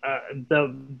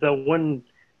 the one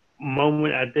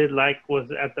moment I did like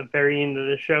was at the very end of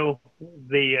the show,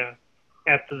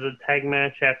 after the tag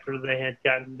match, after they had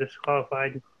gotten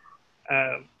disqualified.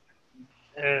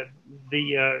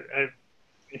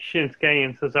 Shinsuke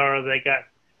and Cesaro, they got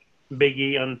Big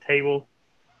E on the table,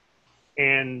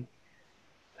 and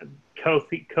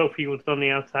Kofi was on the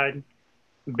outside.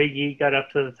 Big E got up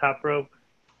to the top rope.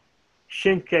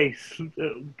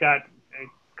 Shinsuke got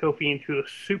Kofi into a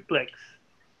suplex,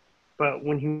 but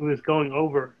when he was going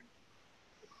over,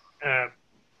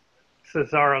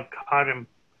 Cesaro caught him,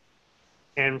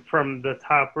 and from the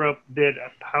top rope did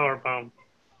a powerbomb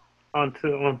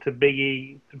onto Big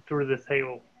E through the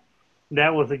table.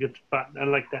 That was a good spot. I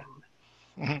like that.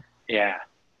 Mm-hmm. Yeah.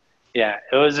 Yeah,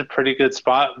 it was a pretty good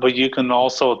spot, but you can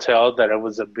also tell that it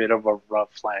was a bit of a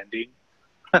rough landing.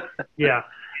 Yeah.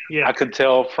 I could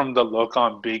tell from the look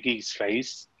on Big E's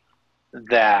face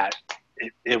that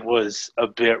it was a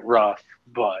bit rough,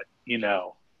 but,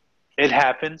 it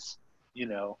happens.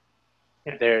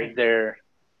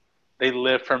 They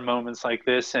live for moments like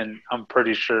this, and I'm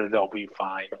pretty sure they'll be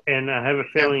fine. And I have a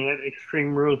feeling at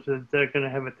Extreme Rules that they're going to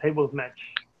have a tables match.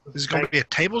 Is it going to be a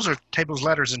tables or tables,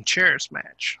 ladders, and chairs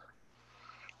match?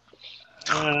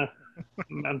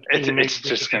 It's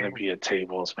just going to be a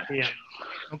tables match. Yeah.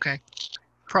 Okay.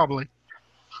 Probably.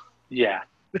 Yeah.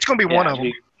 It's going to be one of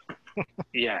them.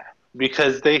 Yeah,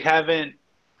 because they haven't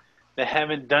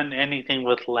done anything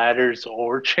with ladders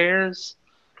or chairs,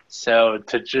 so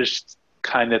to just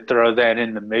kind of throw that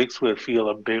in the mix would feel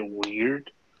a bit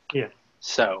weird. Yeah.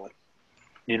 So,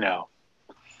 yeah,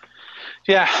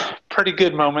 pretty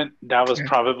good moment. That was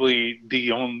probably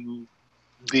the only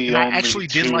I actually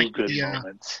did like good the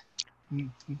moments.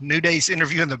 New Day's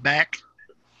interview in the back,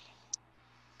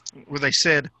 where they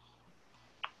said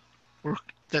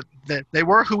that they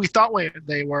were who we thought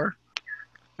they were.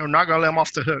 We're not going to let them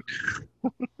off the hook.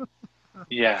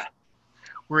 Yeah.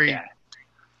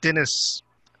 Dennis,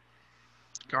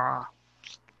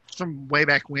 from way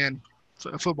back when,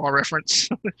 a football reference.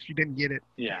 If you didn't get it.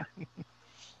 Yeah.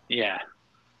 Yeah.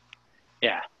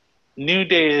 Yeah. New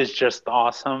Day is just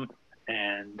awesome,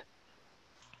 and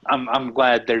I'm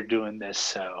glad they're doing this.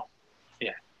 So,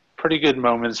 yeah, pretty good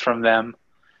moments from them.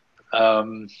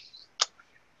 I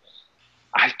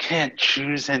can't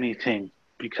choose anything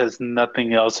because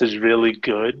nothing else is really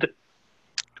good.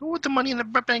 Go with the Money in the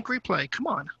Bank replay. Come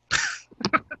on.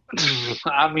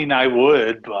 I mean, I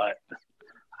would, but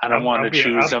I don't want to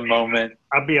choose a moment.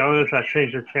 I'll be honest, I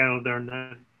changed the channel during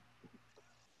that.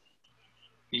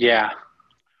 Yeah.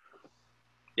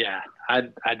 Yeah,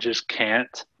 I just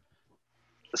can't.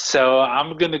 So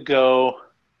I'm going to go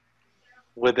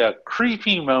with a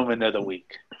creepy moment of the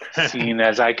week. Seeing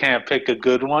as I can't pick a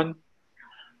good one,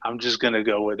 I'm just going to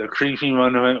go with a creepy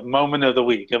moment of the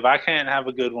week. If I can't have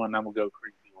a good one, I'm going to go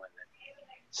creepy with it.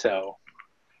 So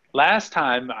last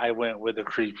time I went with a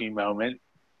creepy moment,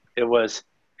 it was,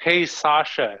 hey,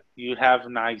 Sasha, you have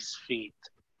nice feet.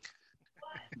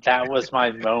 That was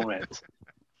my moment.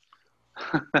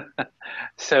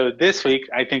 So this week,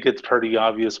 I think it's pretty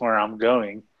obvious where I'm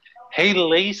going. Hey,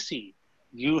 Lacey,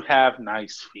 you have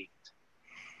nice feet.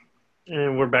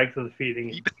 And we're back to the feet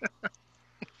again.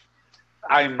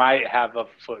 I might have a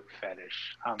foot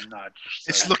fetish. I'm not sure.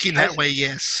 It's looking that way,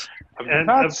 yes. I'm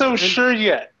not so sure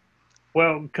yet.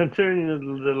 Well,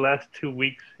 considering the last 2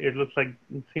 weeks, it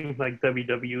seems like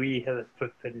WWE has a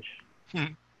foot fetish.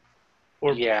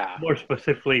 Or more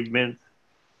specifically, Vince.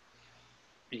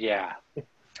 Yeah.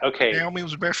 Okay. Naomi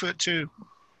was barefoot too.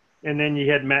 And then you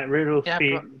had Matt Riddle's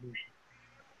feet.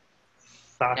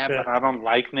 Yeah, but I don't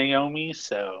like Naomi,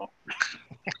 so.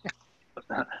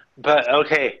 But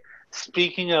okay,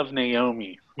 speaking of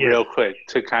Naomi, real quick,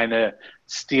 to kind of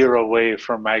steer away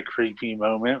from my creepy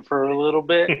moment for a little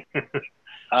bit.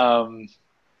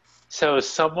 So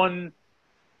someone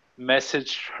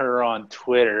messaged her on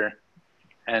Twitter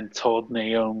and told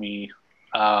Naomi,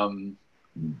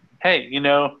 hey,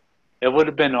 it would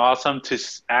have been awesome to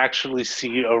actually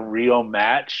see a real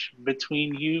match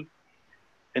between you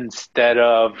instead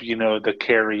of, the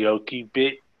karaoke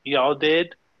bit y'all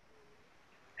did.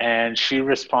 And she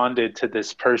responded to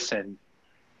this person,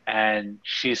 and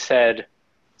she said,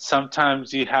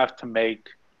 sometimes you have to make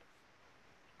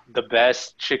the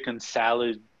best chicken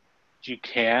salad you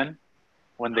can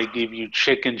when they give you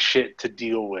chicken shit to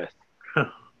deal with.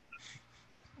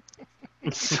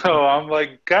 So I'm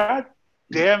like, God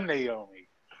damn, Naomi.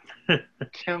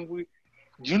 Can we?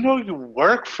 You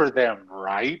work for them,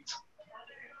 right?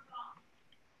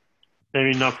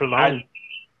 Maybe not for long.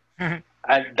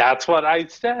 That's what I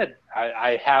said.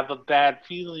 I have a bad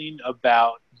feeling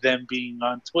about them being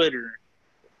on Twitter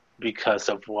because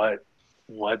of what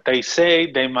they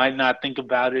say. They might not think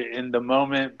about it in the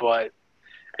moment, but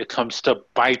it comes to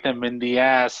bite them in the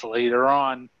ass later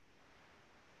on.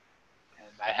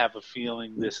 And I have a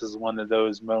feeling this is one of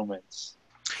those moments.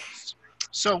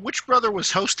 So, which brother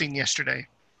was hosting yesterday?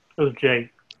 It was Jay.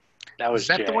 That was Is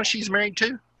that Jay. the one she's married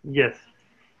to? Yes.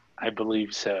 I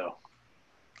believe so.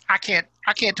 I can't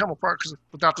tell them apart because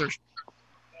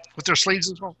with their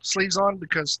sleeves on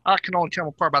because I can only tell them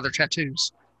apart by their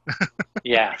tattoos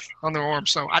Yeah. on their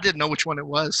arms. So I didn't know which one it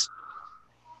was.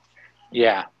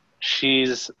 Yeah.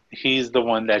 He's the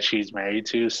one that she's married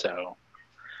to, so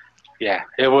yeah,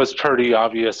 it was pretty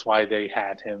obvious why they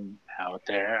had him out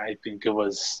there. I think it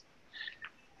was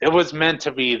meant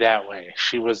to be that way.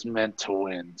 She was meant to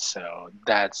win, so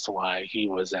that's why he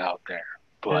was out there.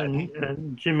 But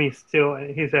And Jimmy's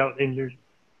he's out injured.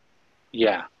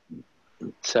 yeah.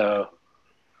 So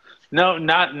no,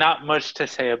 not much to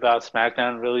say about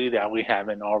SmackDown really that we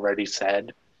haven't already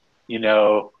said. You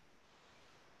know,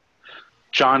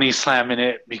 Johnny slamming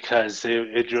it because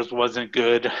it just wasn't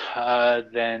good.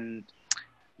 Then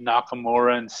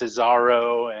Nakamura and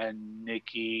Cesaro and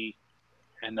Nikki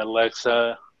and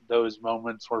Alexa, those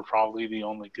moments were probably the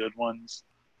only good ones.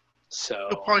 So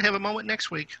You'll probably have a moment next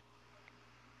week.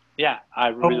 yeah, I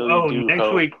really do next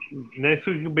hope. Next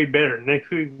week will be better. Next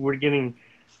week we're getting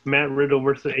Matt Riddle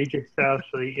versus AJ Styles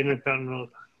for the Intercontinental.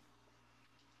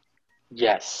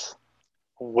 Yes,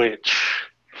 which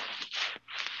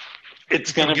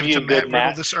it's going to Give be it a to good Matt match.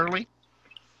 Riddle this early.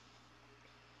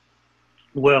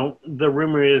 Well, the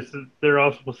rumor is that they're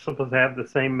also supposed to have the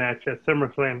same match at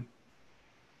SummerSlam.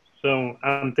 So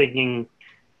I'm thinking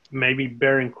maybe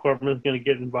Baron Corbin is going to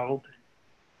get involved.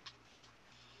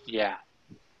 Yeah.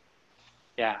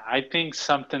 Yeah, I think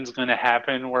something's going to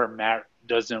happen where Matt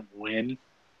doesn't win,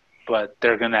 but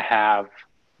they're going to have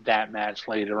that match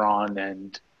later on,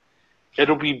 and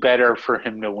it'll be better for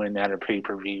him to win at a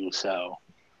pay-per-view. So,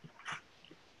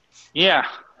 yeah,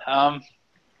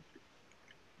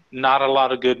 not a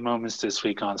lot of good moments this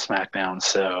week on SmackDown.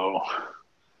 So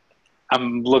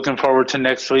I'm looking forward to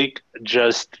next week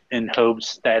just in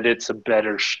hopes that it's a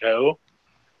better show.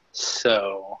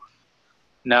 So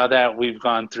now that we've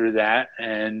gone through that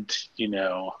and, you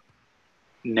know,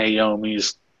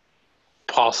 Naomi's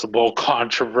possible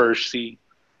controversy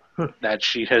that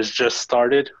she has just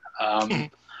started, I'm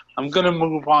going to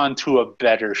move on to a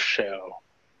better show.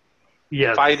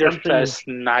 Yeah, Fighter Fest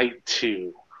Night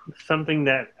 2. Something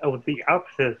that with the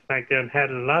opposite of SmackDown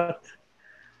had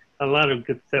a lot of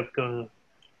good stuff going on.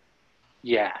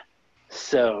 Yeah.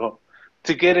 So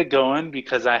to get it going,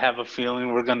 because I have a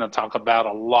feeling we're going to talk about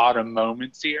a lot of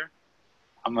moments here,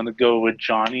 I'm going to go with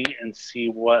Johnny and see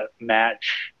what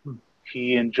match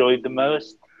he enjoyed the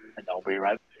most, and I'll be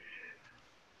right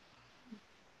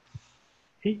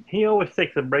back. He always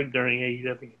takes a break during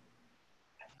AEW.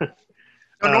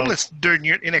 Normally it's during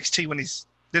your NXT when he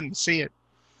didn't see it.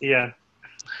 Yeah.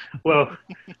 Well,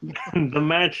 the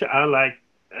match I liked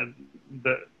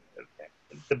the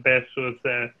best was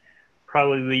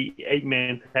probably the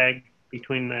 8-man tag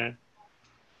between the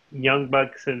Young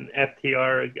Bucks and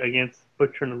FTR against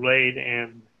Butcher and the Blade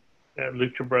and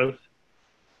Lucha Bros.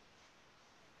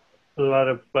 A lot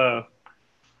of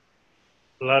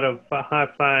high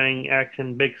flying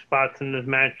action, big spots in this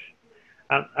match.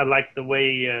 I like the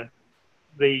way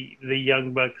the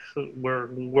Young Bucks were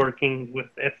working with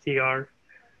FTR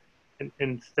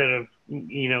instead of,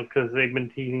 you know, because they've been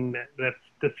teasing that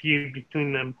the feud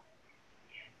between them,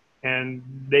 and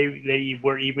they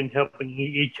were even helping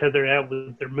each other out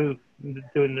with their moves,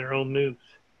 doing their own moves.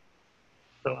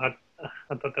 So I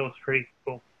thought that was pretty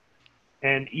cool.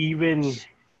 And even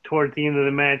towards the end of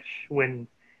the match, when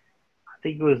I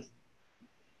think it was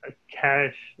I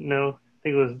think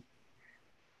it was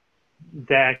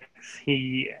Dax,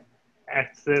 he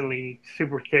accidentally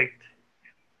super kicked.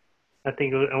 I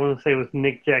want to say it was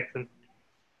Nick Jackson,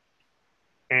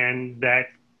 and that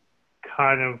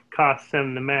kind of cost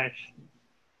them the match.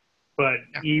 But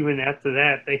even after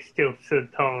that, they still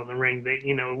stood tall in the ring.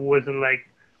 It wasn't like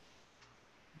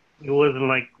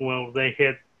well, they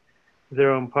hit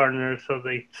their own partner, so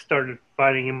they started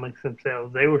fighting amongst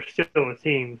themselves. They were still a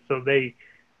team, so they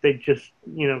just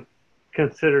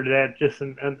considered that just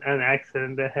an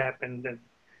accident that happened.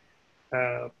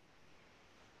 And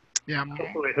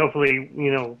hopefully,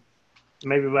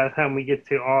 maybe by the time we get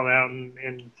to All Out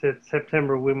in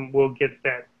September, we'll get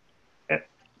that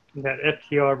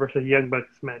FTR versus Young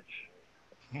Bucks match.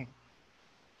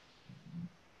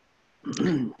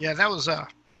 Yeah, that was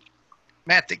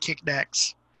Matt that kicked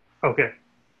Dax. Okay.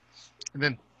 And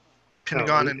then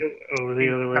Pentagon and the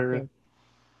other way around.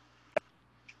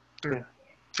 Their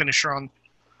finisher on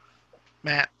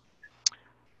Matt.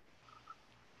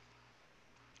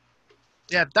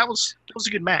 Yeah, that was a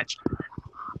good match.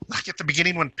 Like at the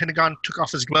beginning when Pentagon took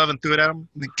off his glove and threw it at him,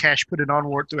 and then Cash put it on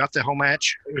Ward throughout the whole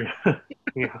match.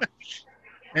 Yeah.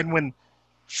 And when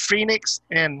Phoenix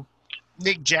and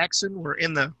Nick Jackson were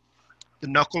in the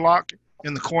knuckle lock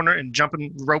in the corner and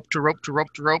jumping rope to rope to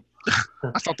rope to rope,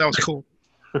 I thought that was cool.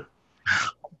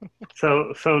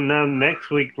 So now next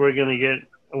week we're gonna get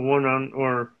a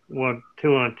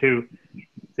 2-on-2,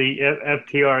 the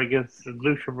FTR against the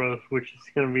Lucha Bros, which is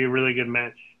gonna be a really good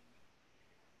match.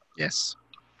 Yes.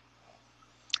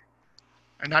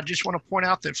 And I just want to point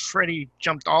out that Freddie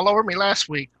jumped all over me last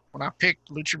week when I picked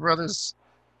Lucha Brothers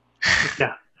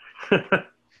Yeah.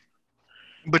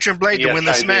 Butcher and Blade to Yes, win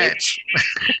this I did. match.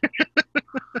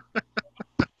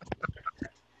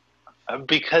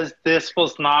 Because this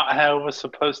was not how it was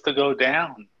supposed to go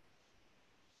down.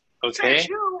 Okay?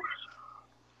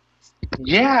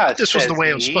 Yeah. This was the says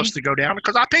way it was he. supposed to go down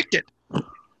because I picked it.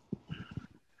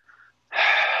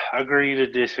 Agree to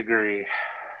disagree.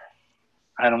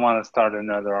 I don't want to start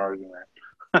another argument.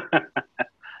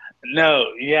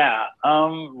 No, yeah.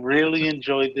 Really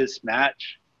enjoyed this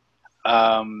match.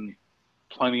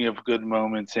 Plenty of good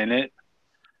moments in it.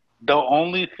 The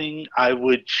only thing I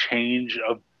would change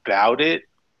about it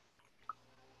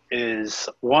is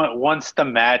once the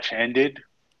match ended,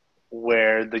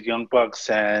 where the Young Bucks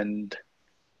and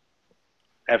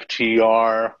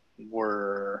FTR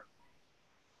were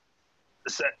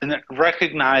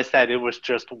recognized that it was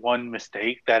just one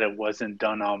mistake, that it wasn't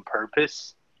done on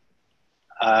purpose.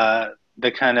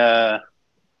 They kind of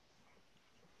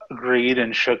agreed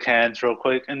and shook hands real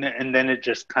quick, and then it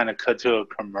just kind of cut to a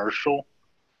commercial.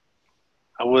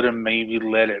 I would have maybe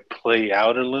let it play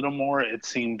out a little more. It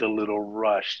seemed a little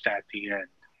rushed at the end.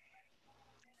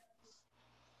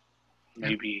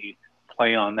 Maybe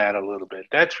play on that a little bit.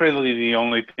 That's really the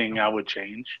only thing I would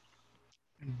change.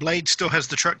 Blade still has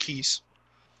the truck keys.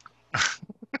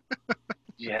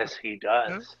 Yes, he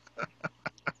does.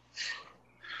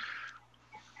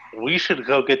 We should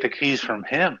go get the keys from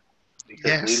him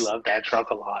because we Yes. love that truck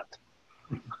a lot.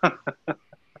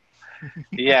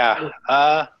 Yeah,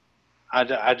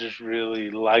 I just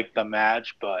really like the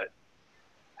match, but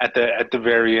at the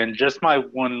very end, just my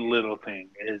one little thing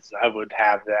is I would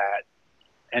have that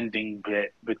ending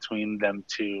bit between them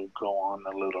two go on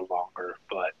a little longer.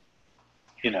 But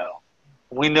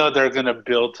we know they're gonna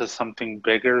build to something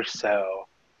bigger, so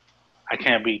I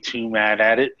can't be too mad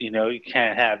at it. You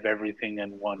can't have everything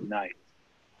in one night.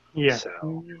 Yeah.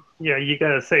 So. Yeah, you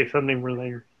gotta save something for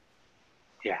later.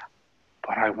 Yeah,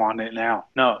 but I want it now.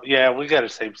 No, yeah, we got to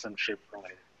save some shit for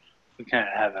later. We can't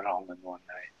have it all in one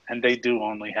night. And they do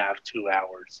only have 2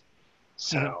 hours.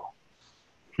 So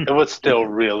it was still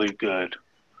really good.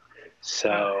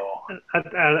 So.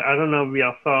 I don't know if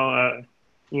y'all saw,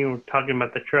 you were talking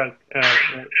about the truck.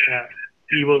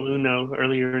 Evil Uno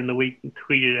earlier in the week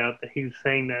tweeted out that he was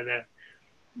saying that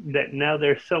now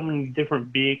there's so many different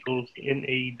vehicles in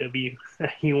AEW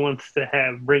that he wants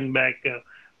to bring back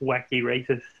wacky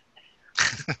races.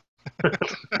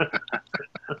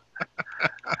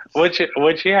 Which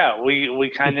yeah, we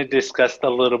kind of discussed a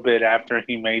little bit after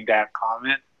he made that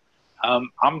comment.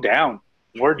 I'm down.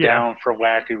 We're down for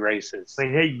wacky races. I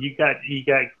mean, hey, you got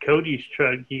Cody's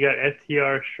truck, you got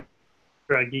FTR's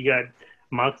truck, you got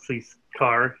Moxley's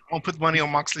car. I'll put money on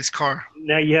Moxley's car.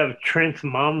 Now you have Trent's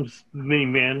mom's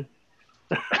minivan.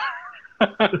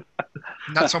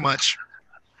 Not so much.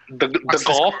 The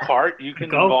golf cart. You can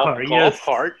involve the golf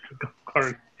cart. Golf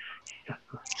cart.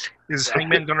 Is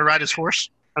Hangman going to ride his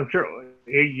horse? I'm sure.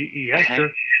 Yeah,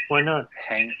 sure. Why not?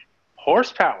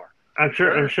 Horsepower. I'm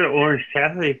sure Orange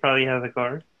Cassidy probably has a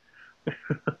car.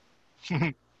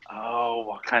 Oh,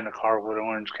 what kind of car would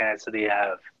Orange Cassidy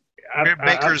have?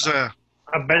 Baker's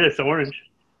I bet it's orange.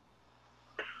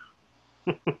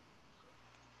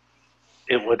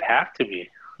 It would have to be.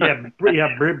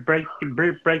 Britt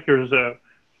Baker's her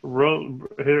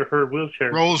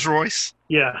wheelchair. Rolls Royce.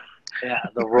 Yeah. Yeah,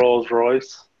 the Rolls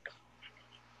Royce.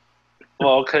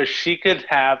 Well, because she could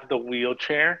have the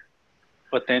wheelchair,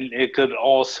 but then it could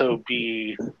also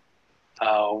be,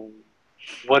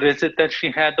 what is it that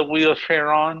she had the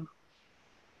wheelchair on?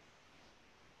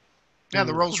 Yeah,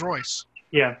 the Rolls Royce.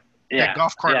 Yeah. That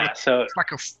golf cart. Yeah, so it's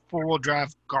like a 4-wheel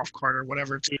drive golf cart or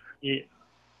whatever. Yeah,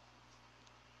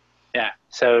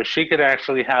 so she could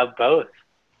actually have both.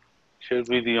 She would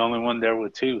be the only one there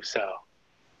with two, so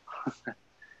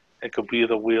it could be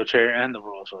the wheelchair and the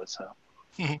Rolls Royce. So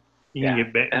You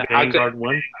can get Vanguard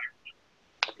 1.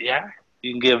 Yeah,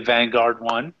 you can get Vanguard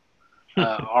 1,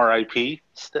 RIP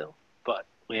still, but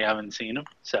we haven't seen him,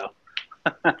 so.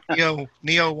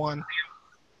 Neo 1.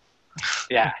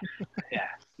 Yeah,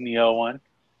 Neo 1.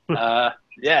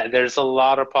 Yeah, there's a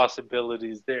lot of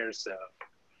possibilities there, so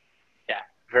yeah,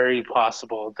 very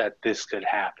possible that this could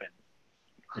happen.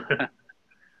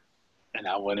 and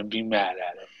I wouldn't be mad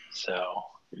at him. So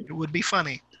It would be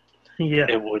funny. Yeah.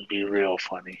 it would be real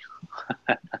funny.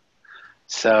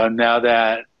 So now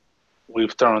that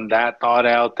we've thrown that thought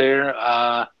out there,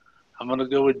 I'm gonna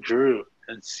go with Drew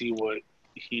and see what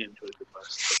he enjoyed the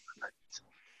most of the night.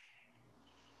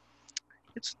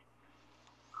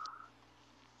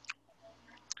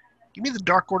 Give me the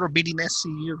Dark Order beating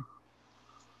SCU.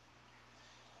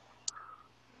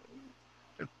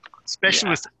 Especially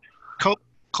with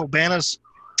Kobana's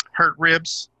hurt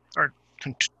ribs or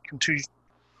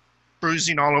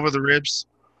bruising all over the ribs.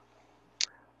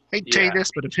 I hate to tell you this,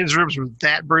 but if his ribs were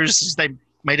that bruised as they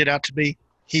made it out to be,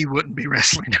 he wouldn't be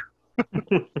wrestling.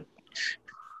 That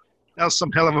was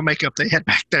some hell of a makeup they had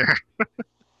back there.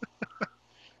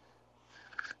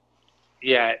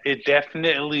 Yeah, it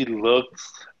definitely looks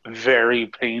very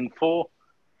painful.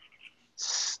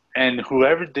 And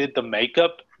whoever did the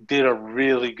makeup did a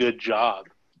really good job.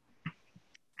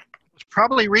 It's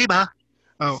probably Reba.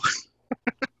 Oh.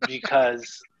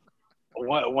 Because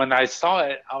when I saw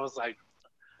it, I was like,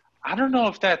 I don't know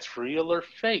if that's real or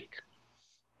fake.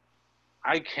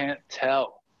 I can't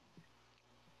tell.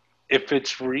 If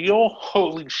it's real,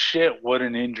 holy shit, what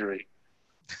an injury.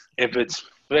 If it's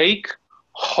fake,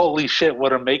 holy shit,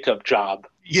 what a makeup job.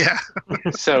 Yeah.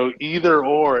 So either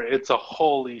or, it's a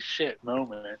holy shit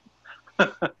moment.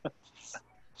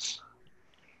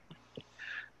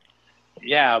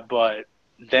 Yeah, but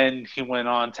then he went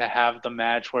on to have the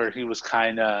match where he was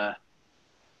kind of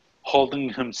holding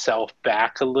himself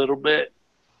back a little bit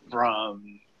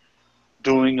from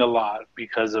doing a lot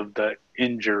because of the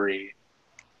injury.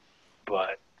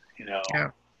 But,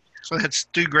 Yeah. So they had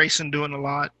Stu Grayson doing a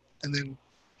lot, and then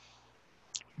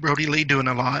Brody Lee doing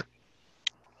a lot.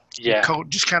 Yeah. Colt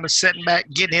just kind of sitting back,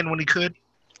 getting in when he could.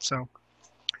 So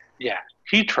yeah,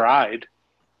 he tried.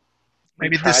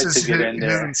 Maybe this is his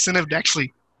incentive to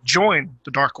actually join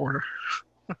the Dark Order.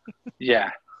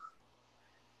 Yeah.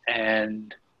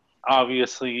 And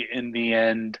obviously, in the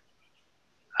end,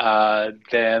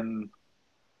 them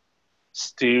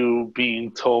Stu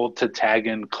being told to tag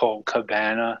in Colt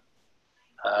Cabana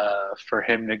for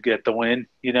him to get the win,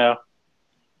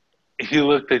 he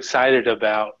looked excited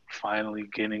about finally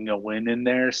getting a win in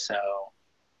there. So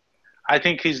I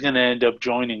think he's going to end up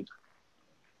joining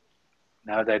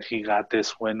now that he got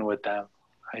this win with them.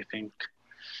 I think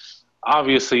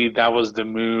obviously that was the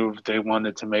move they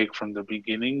wanted to make from the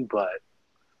beginning, but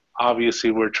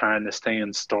obviously we're trying to stay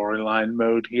in storyline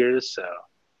mode here. So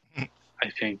I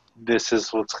think this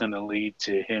is what's going to lead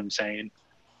to him saying,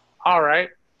 all right,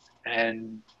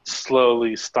 and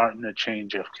slowly starting a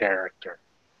change of character.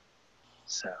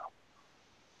 So,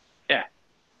 yeah,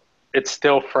 it's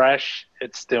still fresh.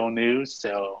 It's still new.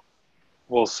 So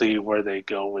we'll see where they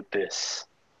go with this.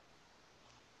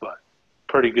 But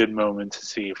pretty good moment to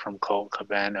see from Colt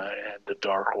Cabana and the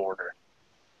Dark Order.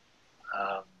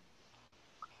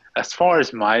 As far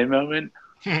as my moment,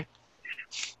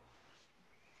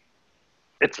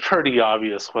 it's pretty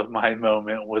obvious what my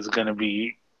moment was going to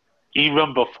be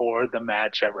even before the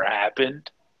match ever happened.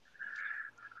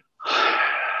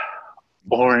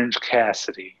 Orange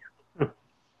Cassidy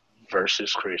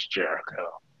versus Chris Jericho.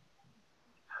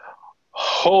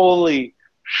 Holy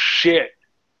shit.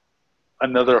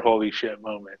 Another holy shit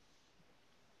moment.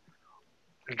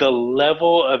 The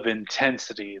level of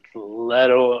intensity,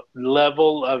 the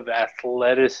level of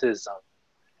athleticism,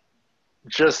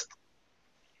 just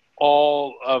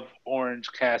all of Orange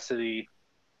Cassidy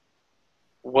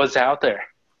was out there.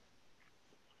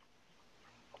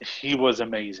 He was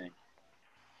amazing.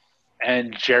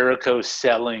 And Jericho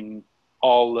selling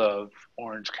all of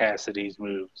Orange Cassidy's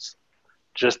moves.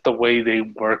 Just the way they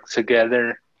worked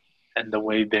together and the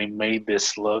way they made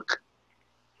this look,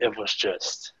 it was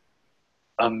just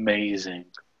amazing.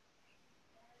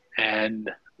 And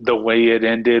the way it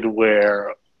ended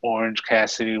where Orange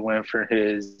Cassidy went for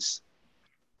his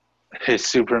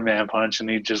Superman punch and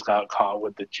he just got caught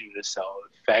with the Judas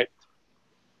effect.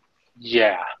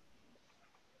 Yeah.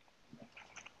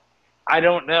 I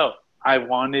don't know. I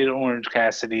wanted Orange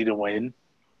Cassidy to win,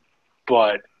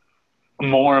 but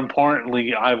more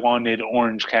importantly, I wanted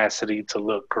Orange Cassidy to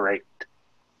look great.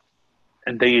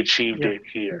 And they achieved it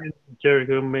here.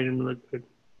 Jericho made him look good.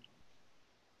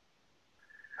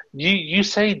 You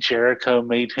say Jericho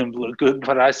made him look good,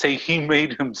 but I say he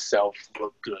made himself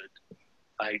look good.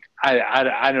 Like,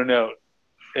 I don't know.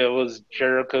 It was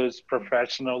Jericho's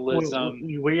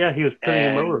professionalism. Well, yeah, he was putting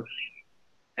him over.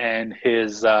 And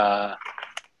his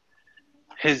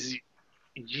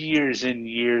years and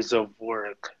years of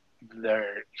work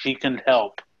there, he can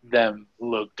help them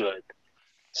look good.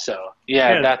 So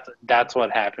Yeah. that's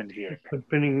what happened here.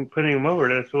 Putting him over.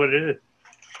 That's what it is.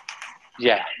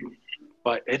 Yeah,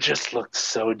 but it just looked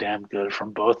so damn good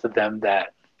from both of them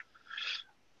that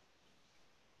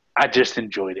I just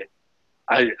enjoyed it.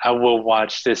 I will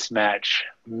watch this match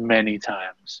many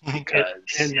times because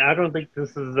And I don't think this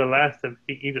is the last of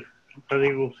it either. I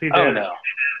think we'll see that. oh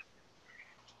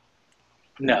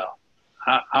no,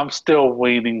 I'm still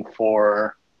waiting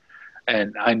for,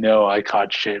 and I know I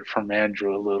caught shit from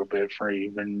Andrew a little bit for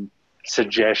even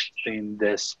suggesting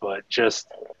this, but just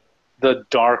the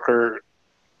darker,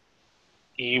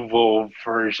 evil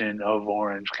version of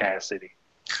Orange Cassidy,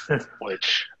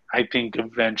 which I think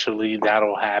eventually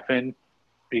that'll happen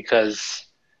because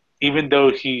even though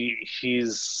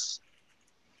he's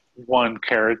one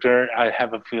character, I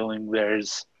have a feeling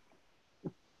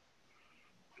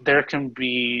there can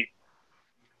be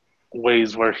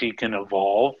ways where he can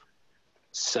evolve.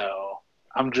 So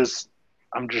I'm just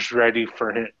ready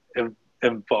for his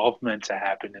involvement to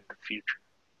happen in the future.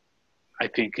 I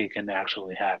think it can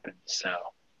actually happen. So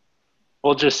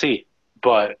we'll just see.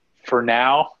 But for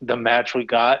now, the match we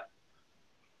got,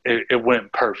 it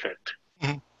went perfect.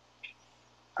 Mm-hmm.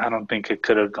 I don't think it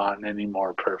could have gotten any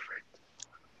more perfect.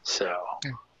 So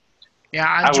yeah,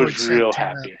 I was real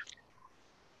happy.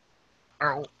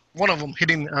 Or one of them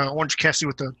hitting Orange Cassidy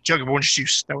with a jug of orange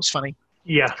juice. That was funny.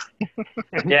 Yeah.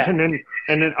 Yeah. And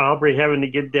then Aubrey having to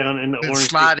get down in the And orange.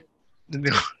 slide.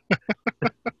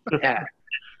 Yeah.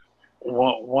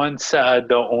 Once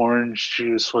the orange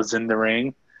juice was in the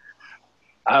ring,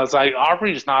 I was like,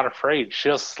 Aubrey's not afraid.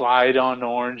 She'll slide on the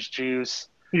orange juice.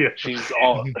 Yeah. She's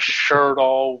all shirt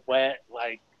all wet.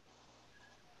 Like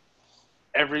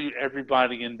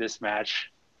everybody in this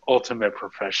match, ultimate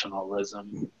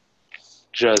professionalism,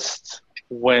 just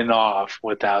went off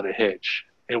without a hitch.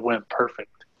 It went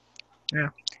perfect. Yeah.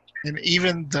 And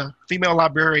even the female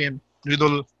librarian knew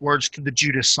the words to the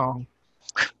Judas song.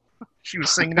 She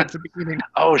was singing at the beginning.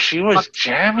 Oh, she was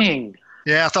jamming.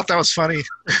 Yeah, I thought that was funny.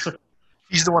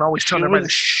 He's the one always telling everybody to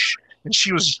shh, and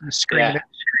she was screaming it.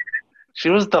 She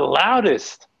was the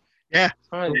loudest. Yeah.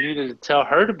 I needed to tell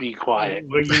her to be quiet.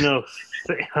 Well,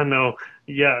 I know.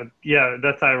 Yeah,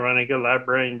 that's ironic. A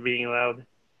librarian being loud.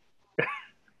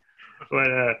 But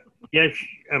yeah,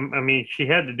 I mean, she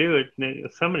had to do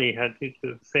it. Somebody had to,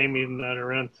 because Sammy's not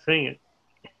around to sing it.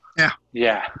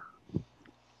 Yeah.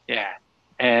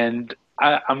 And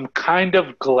I'm kind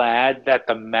of glad that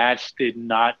the match did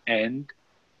not end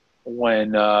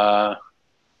when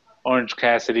Orange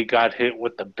Cassidy got hit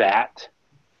with the bat.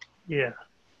 Yeah.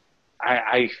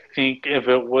 I think if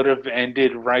it would have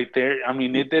ended right there, I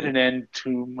mean, it didn't end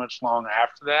too much long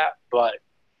after that, but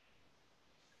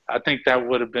I think that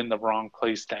would have been the wrong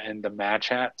place to end the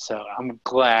match at. So I'm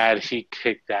glad he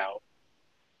kicked out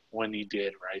when he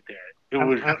did right there. It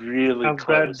was really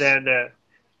close.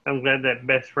 I'm glad that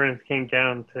Best Friends came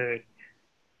down to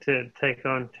take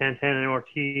on Santana and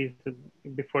Ortiz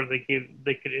before they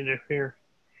could interfere.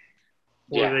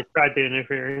 Or they tried to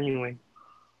interfere anyway.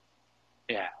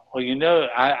 Yeah. Well,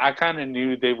 I kind of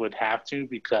knew they would have to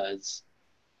because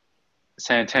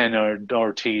Santana and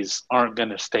Ortiz aren't going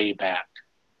to stay back.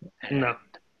 And no.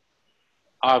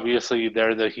 Obviously,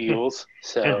 they're the heels.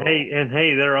 So and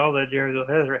hey, they're all that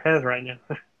Jericho has right now.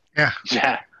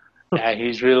 Yeah. Yeah,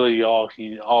 he's really all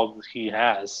he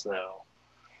has. So,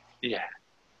 yeah,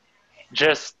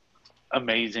 just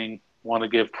amazing. Want to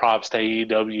give props to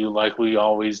AEW like we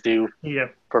always do. Yeah.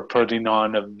 For putting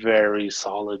on a very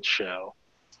solid show.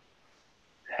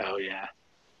 Hell yeah,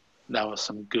 that was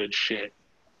some good shit.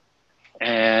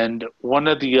 And one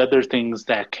of the other things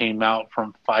that came out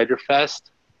from Fyter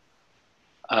Fest,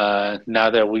 now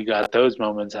that we got those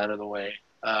moments out of the way,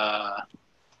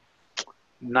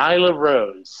 Nyla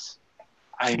Rose.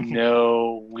 I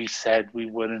know we said we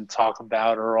wouldn't talk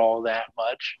about her all that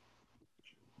much,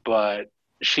 but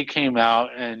she came out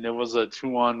and it was a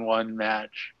 2-on-1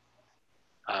 match.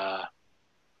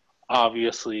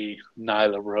 Obviously,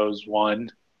 Nyla Rose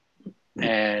won,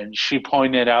 and she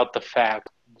pointed out the fact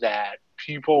that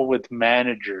people with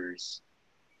managers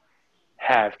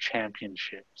have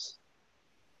championships.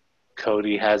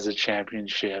 Cody has a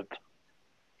championship.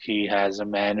 He has a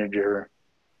manager.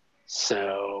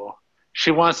 So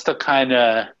she wants to kind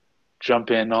of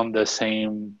jump in on the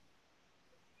same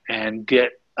and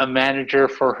get a manager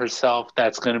for herself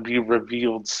that's going to be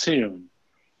revealed soon.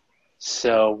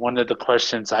 So one of the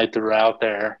questions I threw out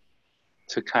there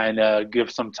to kind of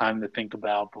give some time to think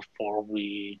about before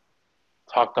we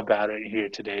talked about it here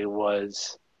today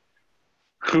was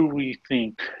who we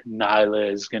think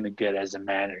Nyla is going to get as a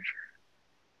manager.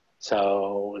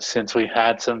 So since we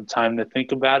had some time to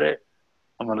think about it,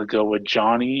 I'm going to go with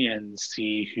Johnny and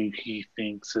see who he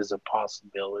thinks is a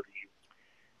possibility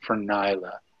for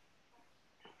Nyla.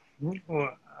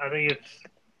 Well, I think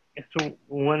it's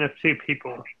one of two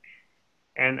people,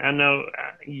 and I know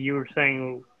you were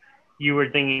saying you were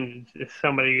thinking it's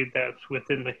somebody that's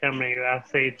within the company. I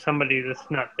say it's somebody that's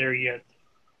not there yet.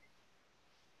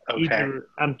 Okay.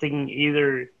 I'm thinking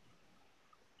either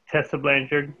Tessa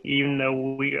Blanchard, even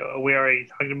though we already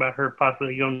talked about her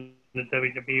possibly going to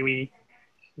WWE.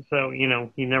 So, you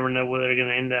never know where they're going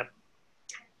to end up.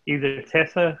 Either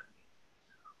Tessa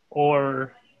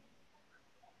or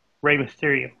Rey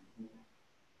Mysterio.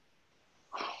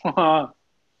 I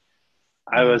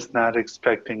was not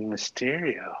expecting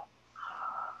Mysterio.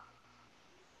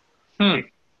 I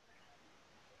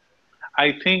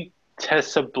think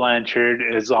Tessa Blanchard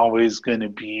is always going to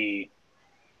be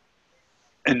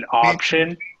an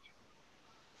option.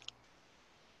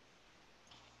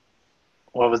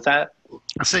 What was that?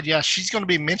 I said, yeah, she's going to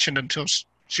be mentioned until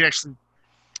she actually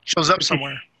shows up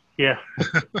somewhere. Yeah.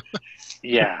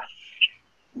 Yeah.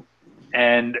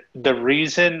 And the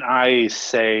reason I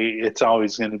say it's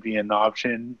always going to be an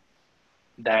option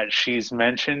that she's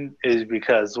mentioned is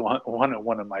because one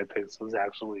of my picks was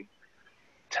actually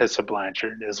Tessa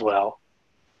Blanchard as well.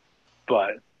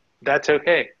 But that's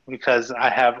okay because I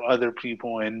have other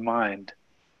people in mind.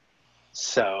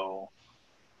 So,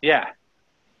 yeah,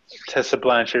 Tessa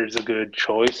Blanchard's a good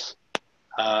choice.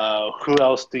 Who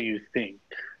else do you think?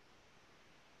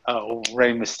 Oh,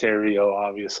 Rey Mysterio,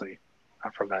 obviously. I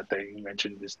forgot that you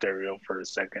mentioned Mysterio for a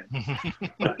second.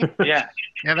 But yeah,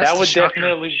 that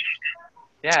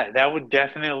would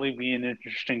definitely be an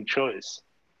interesting choice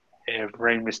if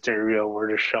Rey Mysterio were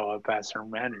to show up as her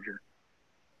manager.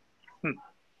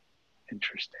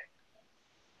 Interesting.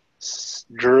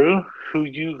 Drew, who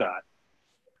you got?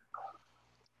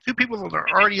 Two people that are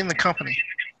already in the company.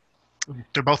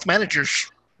 They're both managers.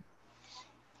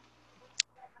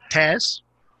 Taz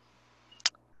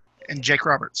and Jake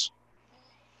Roberts.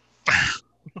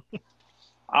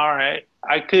 All right.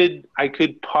 I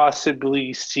could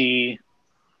possibly see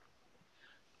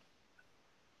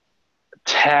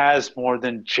Taz more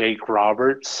than Jake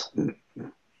Roberts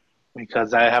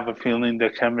because I have a feeling the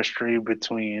chemistry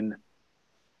between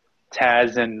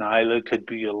Taz and Nyla could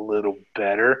be a little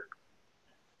better.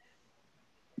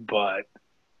 But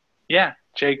yeah,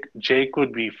 Jake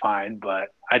would be fine, but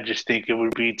I just think it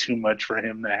would be too much for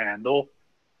him to handle.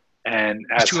 And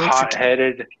as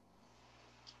hot-headed,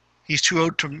 he's too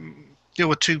old to deal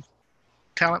with two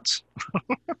talents.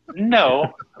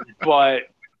 No, but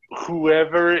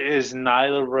whoever is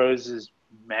Nyla Rose's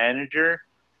manager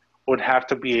would have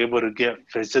to be able to get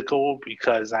physical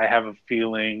because I have a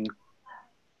feeling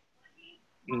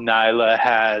Nyla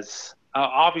has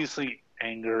obviously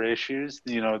anger issues.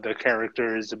 The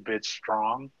character is a bit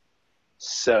strong.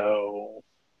 So,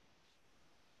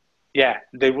 yeah,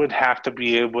 they would have to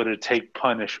be able to take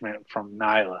punishment from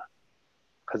Nyla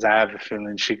because I have a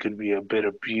feeling she could be a bit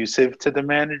abusive to the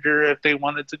manager if they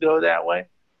wanted to go that way.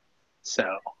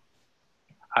 So,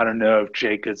 I don't know if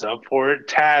Jake is up for it.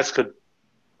 Taz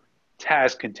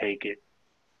can take it.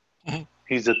 Mm-hmm.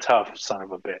 He's a tough son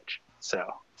of a bitch. So,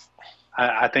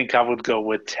 I think I would go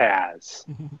with Taz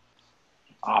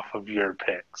off of your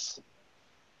picks.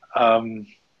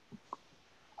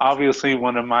 Obviously,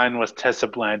 one of mine was Tessa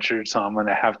Blanchard, so I'm going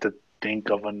to have to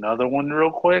think of another one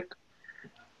real quick.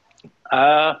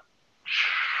 Who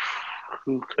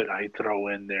could I throw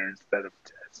in there instead of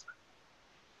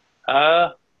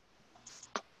Tessa?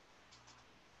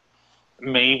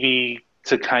 Maybe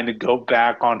to kind of go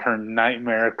back on her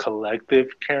Nightmare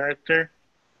Collective character,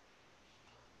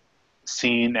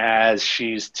 seeing as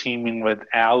she's teaming with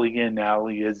Allie and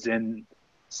Allie is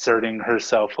inserting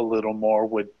herself a little more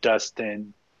with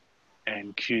Dustin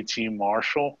and QT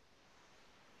Marshall.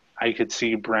 I could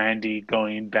see Brandy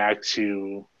going back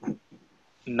to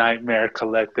Nightmare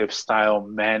Collective style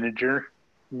manager,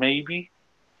 maybe.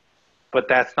 But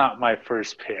that's not my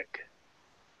first pick.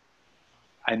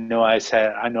 I know I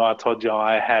told y'all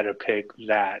I had a pick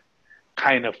that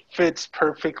kind of fits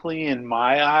perfectly in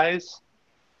my eyes.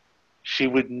 She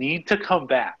would need to come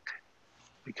back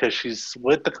because she's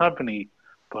with the company,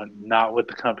 but not with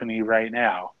the company right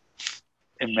now.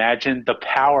 Imagine the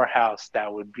powerhouse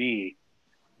that would be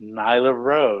Nyla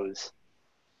Rose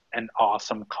and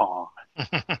Awesome Kong.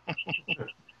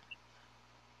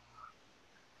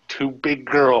 Two big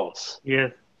girls.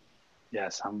 Yes.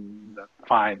 Yes, I'm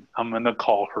fine. I'm going to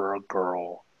call her a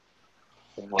girl.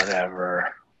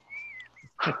 Whatever.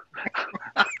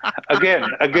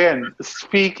 Again,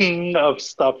 speaking of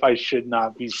stuff I should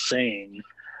not be saying,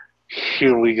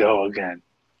 here we go again.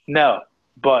 No,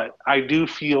 But I do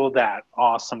feel that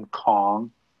Awesome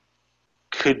Kong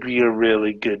could be a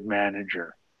really good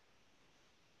manager.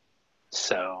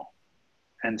 So,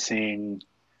 and seeing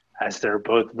as they're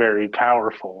both very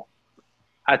powerful,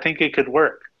 I think it could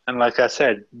work. And like I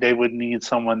said, they would need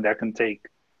someone that can take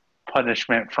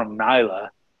punishment from Nyla.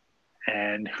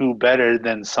 And who better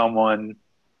than someone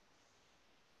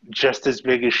just as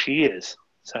big as she is?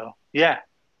 So, yeah,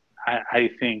 I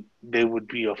think they would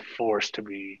be a force to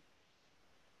be.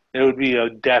 It would be a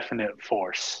definite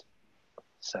force.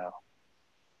 So,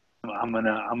 I'm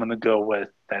gonna go with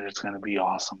that. It's gonna be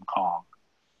Awesome Kong.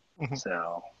 Mhm.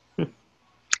 So,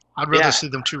 I'd rather Yeah. see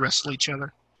them two wrestle each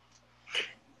other.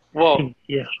 well,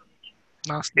 Yeah.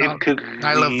 Not it could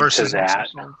Nyla lead to versus that.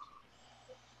 Awesome.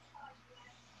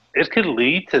 It could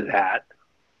lead to that.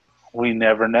 We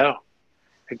never know.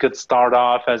 It could start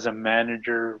off as a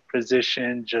manager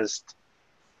position just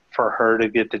for her to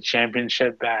get the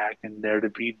championship back and there to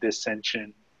be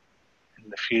dissension in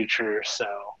the future.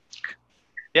 So,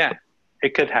 yeah,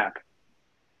 it could happen.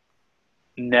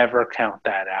 Never count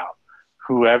that out.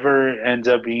 Whoever ends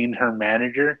up being her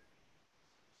manager,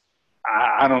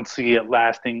 I don't see it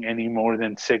lasting any more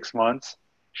than 6 months.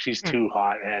 She's too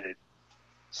hot headed.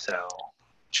 So,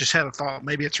 Just had a thought.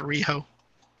 Maybe it's Riho.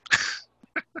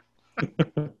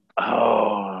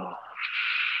 oh,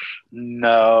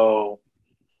 no.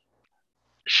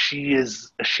 She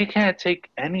can't take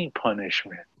any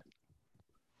punishment.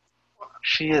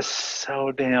 She is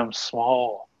so damn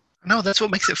small. No, that's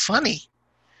what makes it funny.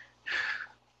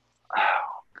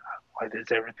 Oh God, why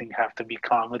does everything have to be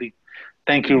comedy?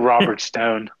 Thank you, Robert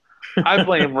Stone. I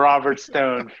blame Robert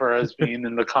Stone for us being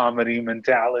in the comedy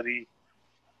mentality.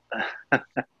 I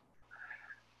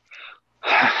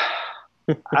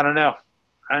don't know.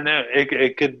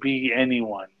 It could be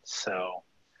anyone. So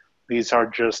these are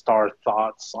just our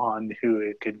thoughts on who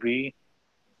it could be.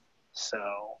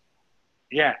 So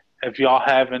yeah, if y'all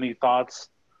have any thoughts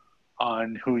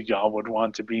on who y'all would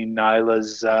want to be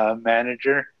Nyla's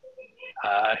manager,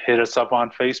 hit us up on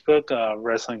Facebook,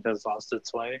 Wrestling Has Lost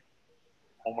Its Way,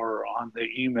 or on the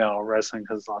email, Wrestling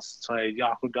Has Lost Its Way at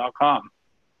yahoo.com.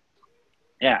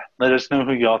 Yeah, let us know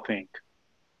who y'all think.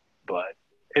 But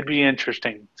it'd be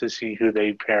interesting to see who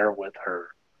they pair with her.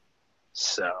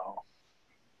 So,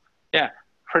 yeah,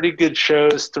 pretty good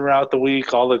shows throughout the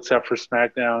week, all except for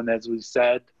SmackDown, as we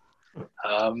said.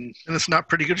 And it's not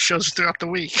pretty good shows throughout the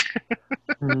week.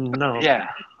 No.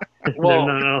 Yeah, well,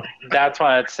 no. that's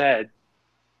why I said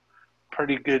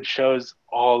pretty good shows,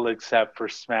 all except for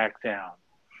SmackDown.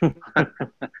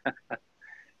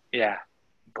 Yeah,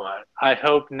 but I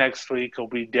hope next week will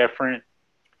be different.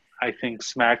 I think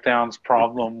SmackDown's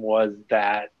problem was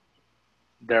that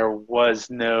there was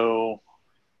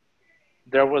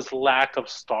lack of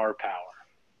star power.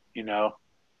 You know,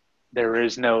 there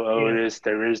is no Otis,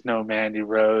 there is no Mandy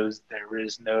Rose, there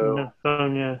is No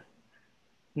Sonya.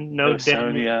 No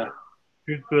Sonya.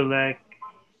 Drew Gulak.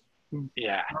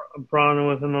 Yeah, Braun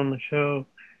wasn't on the show.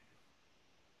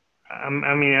 I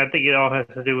mean, I think it all has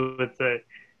to do with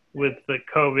the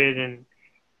COVID, and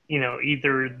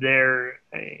either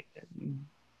they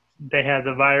have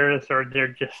the virus or they're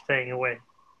just staying away.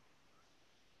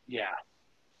 yeah.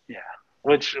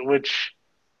 Which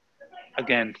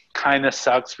again kind of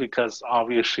sucks because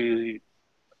obviously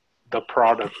the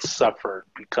product suffered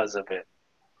because of it,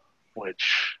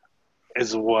 which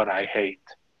is what I hate.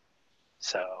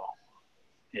 So,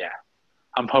 yeah,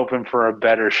 I'm hoping for a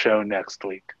better show next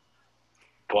week.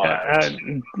 But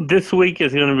this week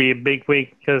is going to be a big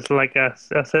week because, like I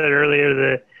said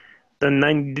earlier, the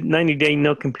 90-day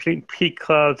no compete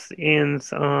clause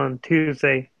ends on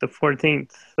Tuesday, the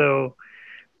 14th. So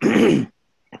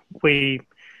we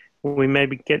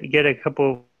maybe get a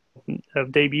couple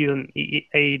of debuts on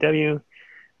AEW.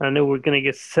 I know we're going to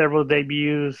get several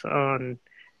debuts on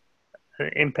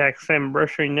Impact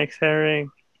Slammiversary next Saturday.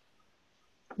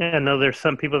 I know there's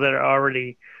some people that are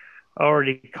already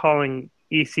calling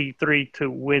EC3 to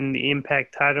win the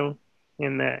Impact title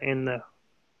in the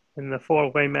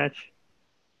 4-way match.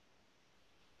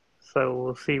 So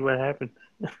we'll see what happens.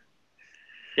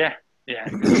 Yeah,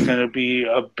 it's going to be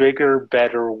a bigger,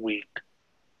 better week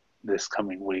this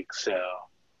coming week. So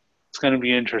it's going to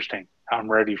be interesting.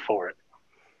 I'm ready for it.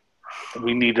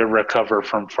 We need to recover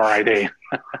from Friday.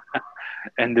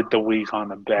 Ended the week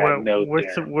on a bad note.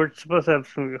 We're supposed to have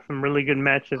some really good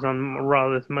matches on Raw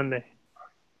this Monday.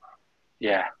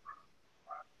 Yeah.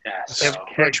 So.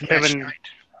 Kevin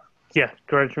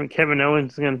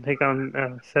Owens is going to take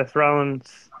on Seth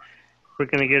Rollins. We're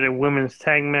going to get a women's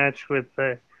tag match with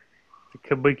the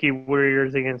Kabuki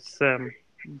Warriors against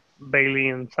Bayley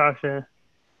and Sasha.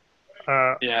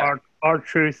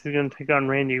 R-Truth is going to take on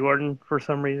Randy Orton for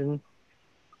some reason.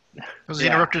 Because he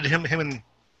interrupted him and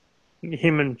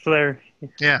Him and Flair.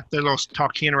 yeah, their little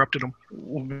talk. He interrupted him.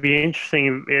 Would be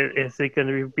interesting if it going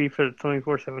to be for the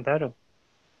 24/7 title.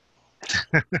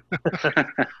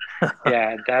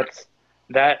 Yeah,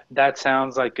 that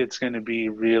sounds like it's going to be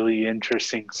really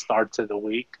interesting start to the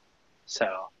week.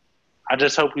 So I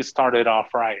just hope we started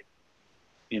off right,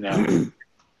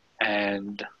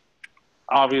 and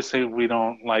obviously we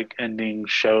don't like ending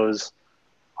shows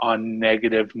on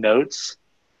negative notes.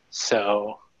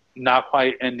 So not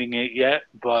quite ending it yet,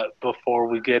 but before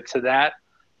we get to that,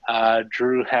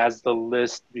 Drew has the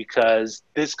list because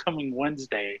this coming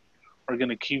Wednesday, we're going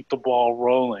to keep the ball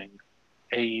rolling.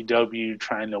 AEW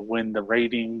trying to win the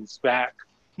ratings back,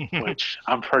 which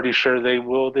I'm pretty sure they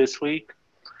will this week.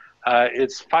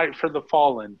 It's Fight for the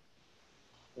Fallen,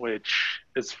 which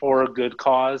is for a good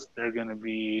cause. They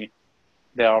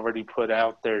already put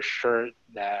out their shirt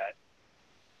that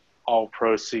all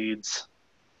proceeds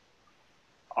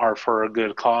are for a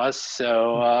good cause.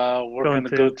 So we're going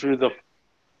to go through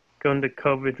going to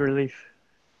COVID relief.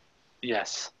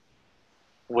 Yes,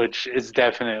 which is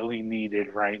definitely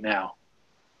needed right now.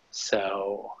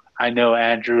 So I know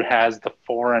Andrew has the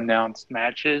 4 announced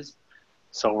matches,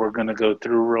 so we're going to go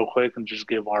through real quick and just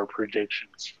give our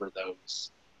predictions for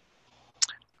those.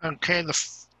 Okay, the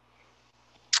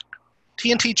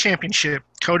TNT Championship,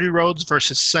 Cody Rhodes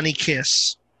versus Sonny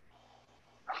Kiss.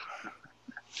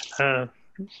 I'm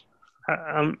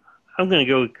going to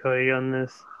go with Cody on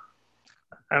this.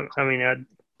 I mean,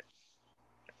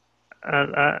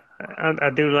 I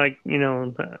do like,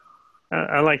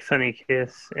 I like Sonny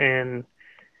Kiss, and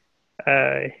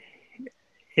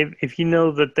if you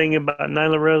know the thing about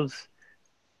Nyla Rose,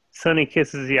 Sonny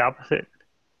Kiss is the opposite.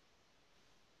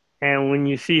 And when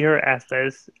you see her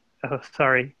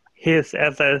his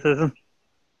athleticism,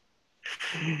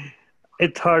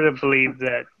 it's hard to believe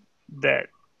that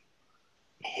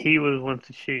he was once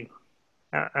a she.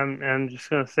 I'm just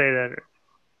gonna say that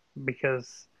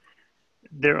because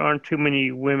there aren't too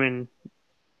many women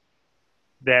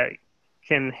that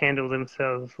can handle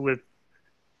themselves with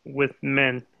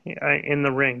men in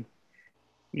the ring.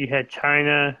 You had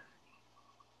China,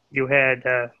 you had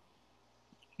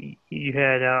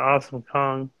Awesome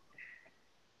Kong,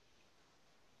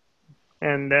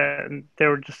 and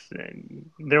there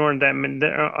aren't that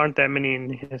many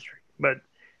in history, but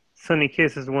Sonny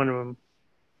Kiss is one of them.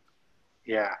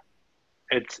 Yeah,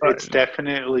 it's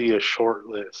definitely a short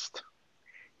list.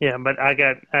 Yeah, but I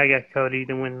got Cody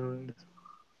to win.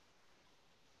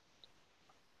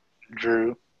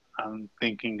 Drew, I'm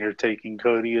thinking you're taking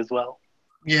Cody as well.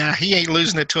 Yeah, he ain't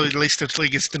losing it till he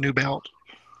gets the new belt.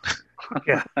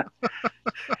 Yeah.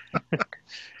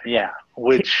 Yeah,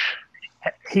 which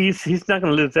he's not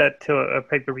going to lose that to a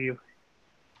pay-per-view.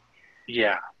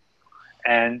 Yeah,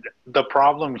 and the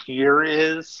problem here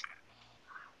is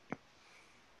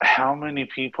how many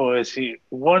people is he?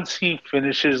 Once he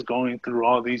finishes going through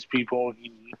all these people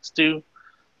he needs to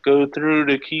go through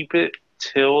to keep it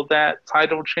till that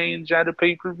title change at a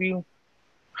pay-per-view,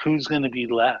 who's going to be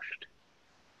left?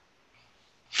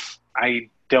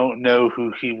 I don't know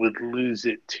who he would lose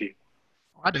it to.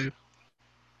 I do.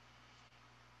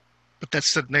 But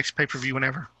that's the next pay-per-view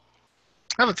whenever.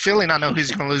 I have a feeling I know who he's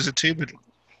going to lose it to, but...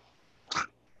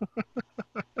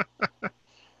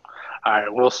 All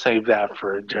right, we'll save that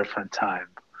for a different time.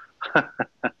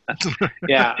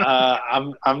 Yeah,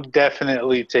 I'm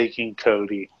definitely taking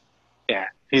Cody. Yeah,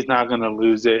 he's not going to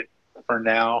lose it for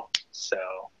now. So,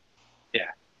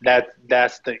 yeah,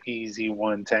 that's the easy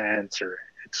one to answer.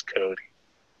 It's Cody.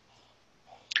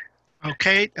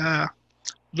 Okay,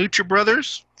 Lucha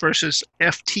Brothers versus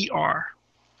FTR.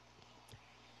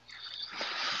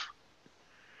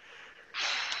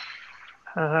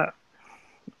 I'm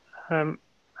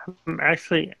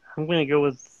going to go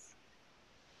with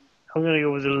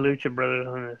the Lucha Brothers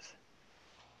on this.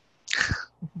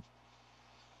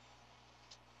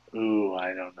 Ooh,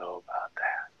 I don't know about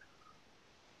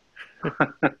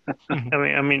that.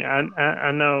 I mean,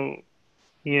 I know,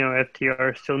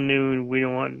 FTR is still new, and we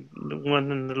don't want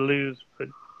them to lose, but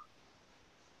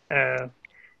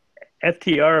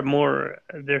FTR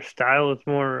their style is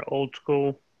more old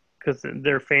school because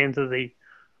they're fans of the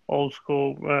old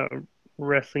school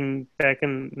wrestling back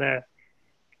in the,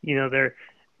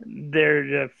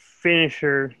 their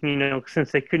finisher,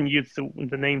 since they couldn't use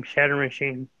the name Shatter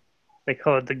Machine, they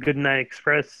call it the Goodnight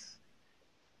Express,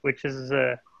 which is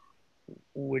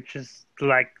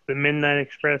like the Midnight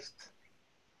Express.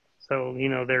 So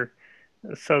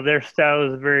their style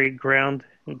is very ground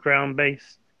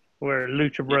based, where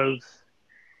Lucha Bros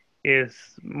is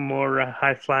more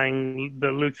high flying, the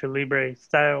lucha libre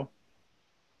style,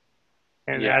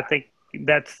 and I Yeah, think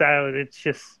that style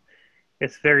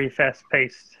it's very fast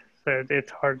paced, so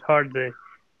it's hard to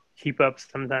keep up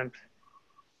sometimes.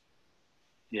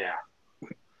 yeah.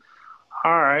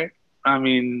 All right. I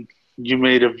mean, you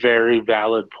made a very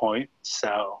valid point.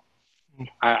 So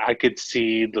I could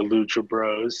see the Lucha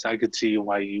Bros. I could see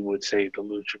why you would say the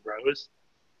Lucha Bros.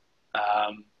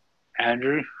 Um,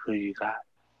 Andrew, who you got?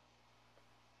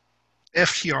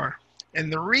 FTR.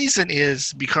 And the reason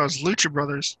is because Lucha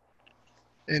Brothers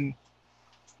and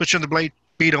Butcher and the Blade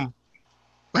beat them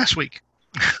last week.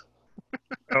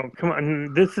 Oh, come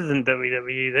on. This isn't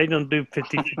WWE. They don't do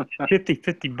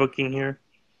 50 booking here.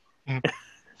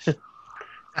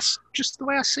 That's just the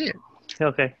way I see it.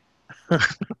 Okay.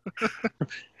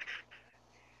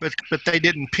 But they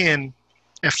didn't pin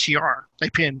FTR. They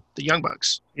pinned the Young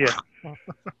Bucks. Yeah.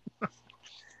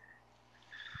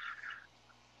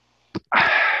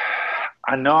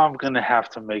 I know I'm going to have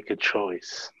to make a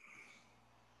choice,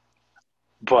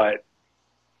 but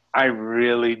I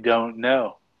really don't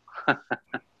know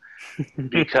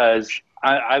because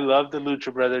I love the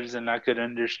Lucha Brothers and I could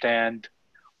understand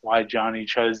why Johnny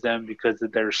chose them because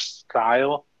of their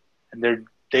style and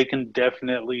they can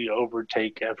definitely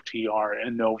overtake FTR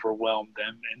and overwhelm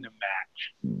them in the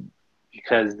match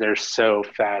because they're so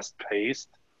fast paced.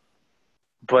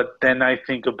 But then I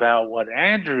think about what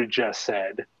Andrew just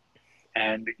said,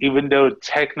 and even though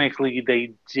technically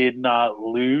they did not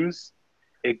lose,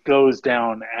 it goes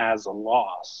down as a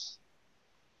loss.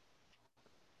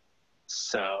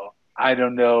 So I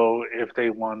don't know if they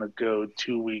want to go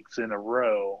 2 weeks in a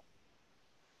row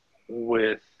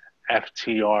with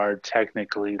FTR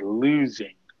technically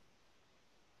losing.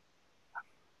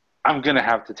 I'm going to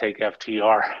have to take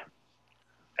FTR.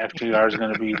 FTR is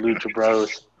going to be Lucha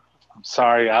Bros. I'm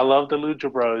sorry, I love the Lucha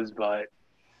Bros, but,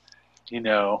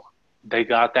 they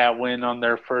got that win on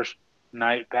their first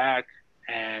night back,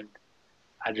 and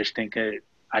I just think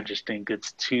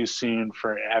it's too soon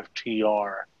for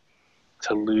FTR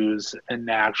to lose an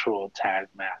actual tag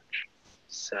match.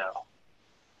 So,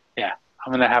 yeah,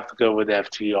 I'm going to have to go with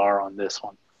FTR on this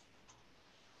one.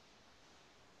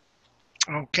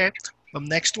 Okay. The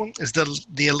next one is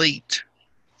the Elite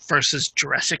versus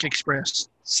Jurassic Express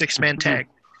 6-man tag.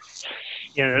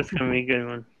 Yeah, that's gonna be a good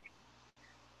one.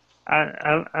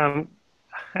 I'm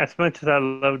as much as I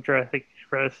love Jurassic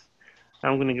Express,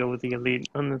 I'm gonna go with the Elite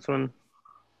on this one.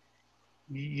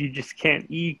 You just can't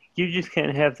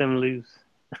have them lose.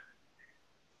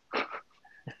 I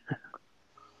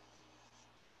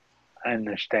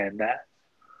understand that.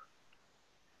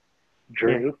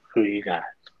 Drew, Yeah. who you got?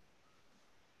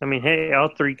 I mean, hey, all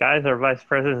three guys are vice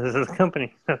presidents of the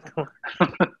company.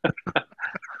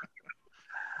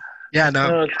 Yeah,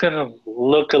 no. It's going to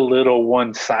look a little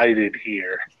one-sided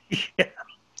here. Yeah.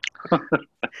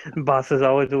 Bosses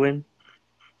always win.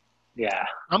 Yeah.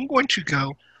 I'm going to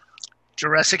go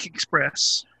Jurassic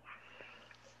Express.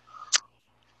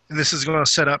 And this is going to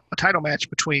set up a title match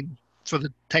for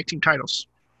the tag team titles.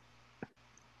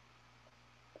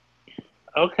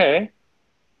 Okay.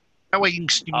 That way you can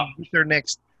get their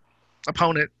next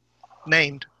opponent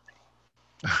named.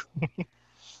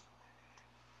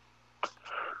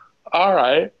 All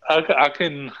right. I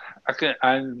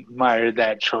admire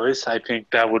that choice. I think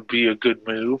that would be a good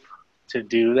move to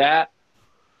do that.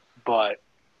 But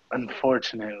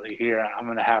unfortunately here, I'm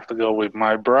going to have to go with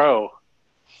my bro,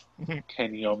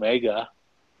 Kenny Omega,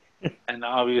 and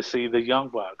obviously the Young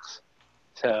Bucks.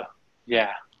 So,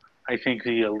 yeah, I think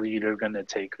the Elite are going to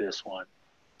take this one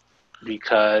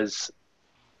because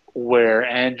where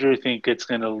Andrew think it's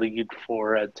going to lead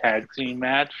for a tag team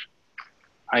match,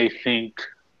 I think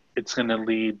it's going to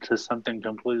lead to something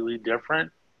completely different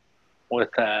with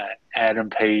Adam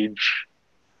Page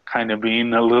kind of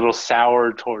being a little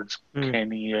sour towards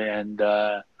Kenny and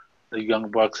the Young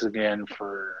Bucks again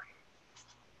for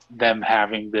them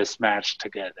having this match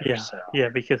together. Yeah, so. Yeah,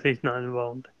 because he's not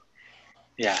involved.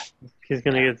 Yeah. He's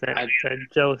going to get that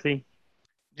jealousy.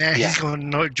 Yeah, he's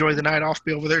going to enjoy the night off,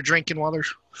 be over there drinking while they're...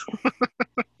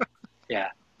 Yeah.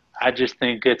 I just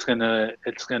think it's gonna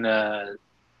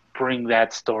bring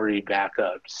that story back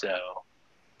up. So,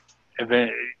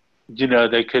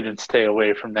 they couldn't stay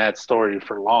away from that story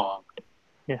for long.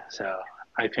 Yeah. So,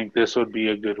 I think this would be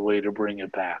a good way to bring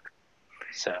it back.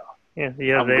 So, yeah,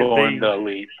 I'm going the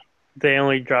Elite. They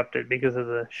only dropped it because of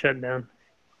the shutdown.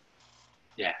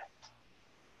 Yeah.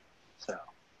 So,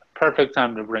 perfect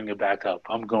time to bring it back up.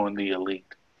 I'm going the Elite.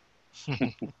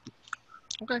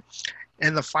 Okay.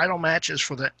 And the final match is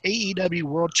for the AEW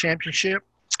World Championship,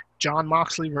 Jon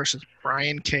Moxley versus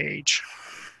Brian Cage.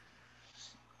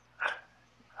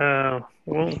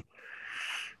 Well,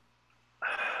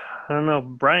 I don't know.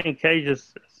 Brian Cage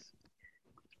is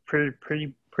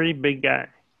pretty big guy.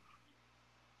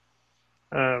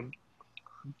 Um,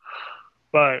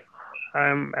 but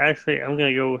I'm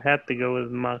gonna have to go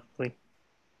with Moxley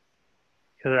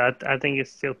because I think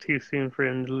it's still too soon for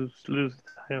him to lose the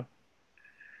title.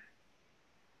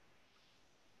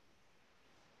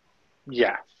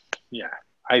 Yeah,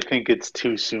 I think it's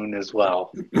too soon as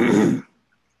well.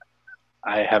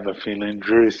 I have a feeling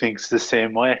Drew thinks the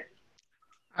same way.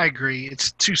 I agree.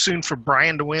 It's too soon for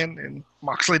Brian to win and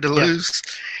Moxley to lose.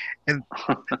 And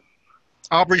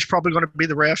Aubrey's probably going to be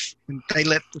the ref, and they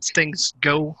let things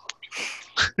go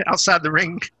outside the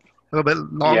ring a little bit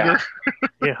longer.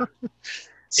 Yeah.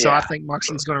 So I think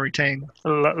Moxley's going to retain.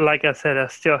 Like I said, I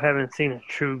still haven't seen a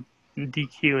true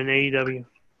DQ in AEW.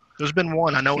 There's been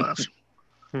one I know of.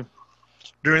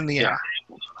 During the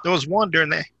there was one during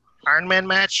the Iron Man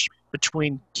match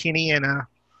between Kenny and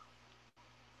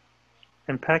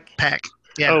Pac.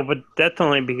 Yeah. Oh, but that's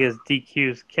only because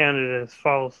DQ is counted as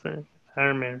false in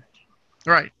Iron Man.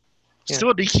 Right. Yeah. Still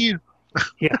a DQ.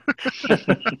 Yeah.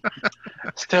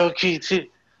 Still DQ.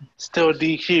 Still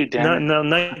DQ. Damn it. No,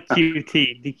 not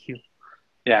QT. DQ.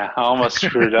 Yeah, I almost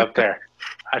screwed up there.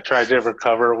 I tried to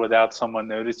recover without someone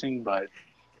noticing, but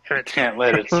I can't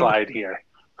let it slide here.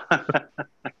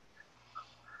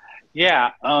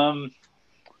 Yeah,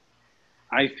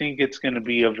 I think it's going to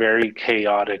be a very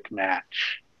chaotic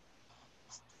match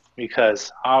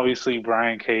because obviously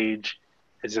Brian Cage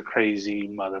is a crazy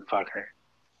motherfucker,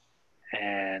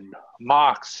 and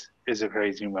Mox is a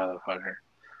crazy motherfucker,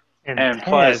 and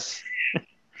plus,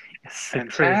 and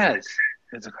Taz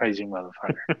is a crazy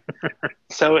motherfucker.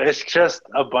 So it's just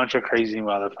a bunch of crazy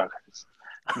motherfuckers.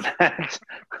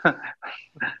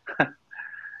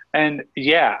 And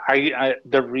yeah, I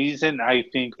the reason I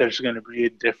think there's going to be a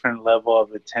different level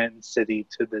of intensity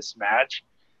to this match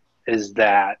is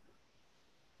that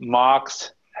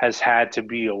Mox has had to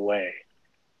be away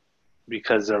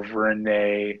because of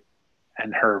Renee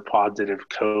and her positive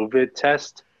COVID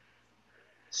test.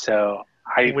 So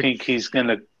I think he's going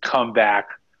to come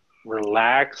back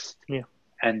relaxed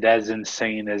and as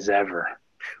insane as ever.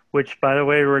 Which, by the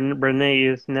way, Renee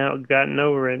has now gotten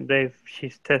over it.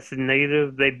 She's tested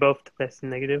negative. They both tested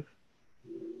negative.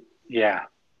 Yeah.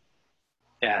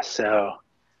 So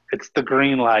it's the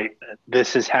green light.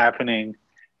 This is happening,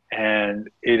 and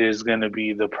it is going to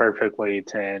be the perfect way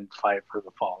to end Fight for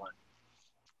the Fallen.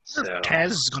 So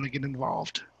Taz is going to get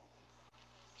involved.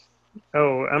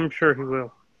 Oh, I'm sure he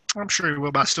will. I'm sure he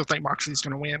will, but I still think Moxley's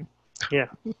going to win.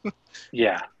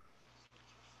 Yeah.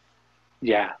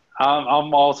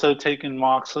 I'm also taking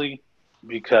Moxley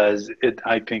because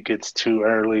I think it's too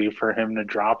early for him to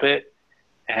drop it,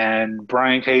 and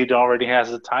Brian Cage already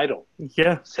has a title.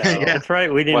 Yeah, so that's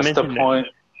right. We didn't mention that.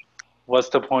 What's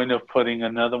the point of putting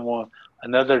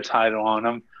another title on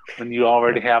him when you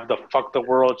already have the Fuck the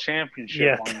World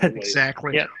Championship on your waist?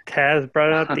 Exactly. Yeah, Taz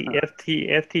brought out the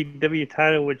FTW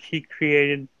title, which he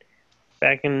created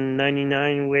back in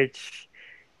 '99, which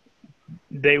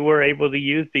they were able to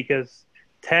use because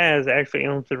Taz actually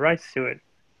owns the rights to it.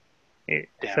 It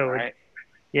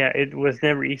was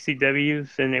never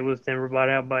ECW's, and it was never bought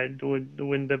out by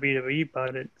when WWE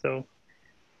bought it. So,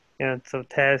 so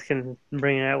Taz can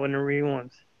bring it out whenever he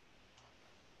wants.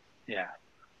 Yeah.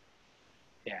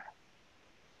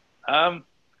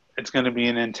 It's going to be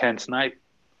an intense night.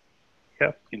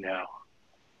 Yeah.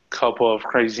 Couple of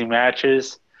crazy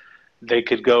matches. They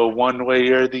could go one way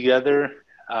or the other.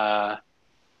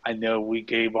 I know we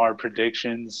gave our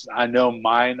predictions. I know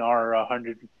mine aren't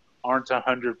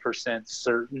 100%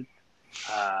 certain.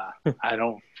 I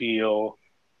feel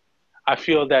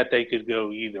that they could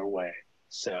go either way.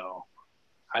 So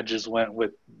I just went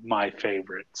with my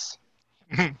favorites.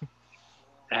 And,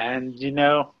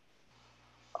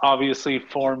 obviously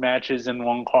 4 matches in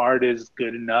one card is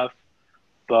good enough,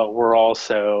 but we're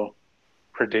also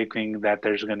predicting that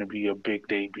there's going to be a big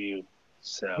debut.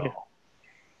 So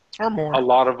or more. A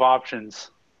lot of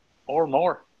options or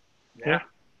more. Yeah.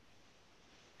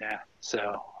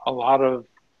 So a lot of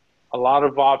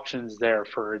options there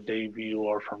for a debut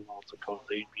or for multiple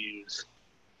debuts.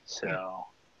 So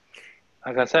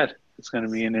like I said, it's going to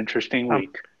be an interesting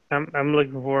week. I'm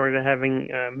looking forward to having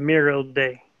Miro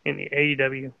Day in the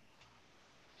AEW.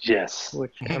 Yes.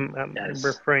 Which I'm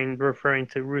referring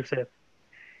to Rusev.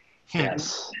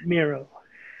 Yes. Miro.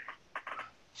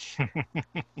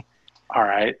 All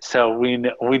right. So we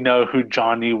know who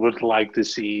Johnny would like to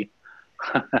see.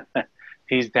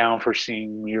 He's down for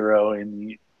seeing Miro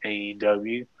in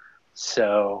AEW.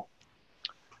 So,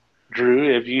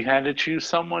 Drew, if you had to choose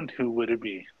someone, who would it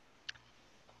be?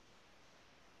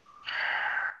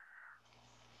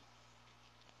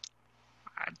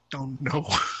 don't know.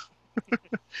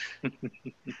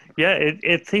 Yeah,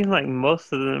 it seems like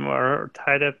most of them are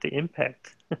tied up to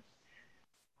Impact.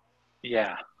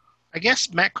 Yeah. I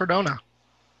guess Matt Cardona.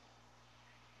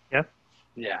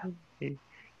 Yeah.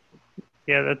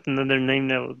 Yeah, that's another name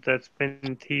that's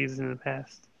been teased in the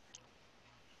past.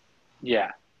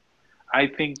 Yeah. I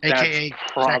think AKA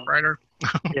that's Zack Ryder.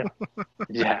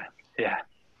 Yeah.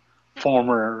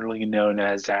 Formerly known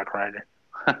as Zack Ryder.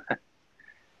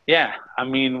 Yeah. I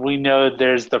mean, we know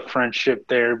there's the friendship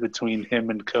there between him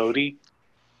and Cody.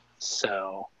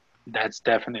 So that's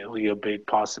definitely a big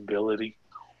possibility.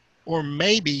 Or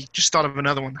maybe, just thought of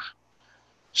another one.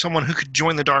 Someone who could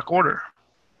join the Dark Order.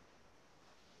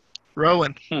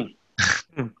 Rowan.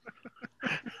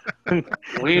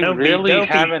 We really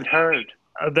haven't heard.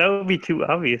 That would be too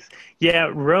obvious.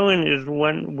 Yeah, Rowan is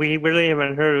one we really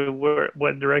haven't heard of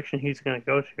what direction he's going to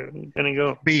go to. He's going to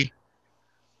go. Be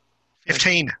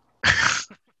 15.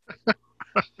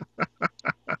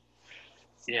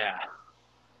 Yeah.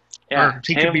 Or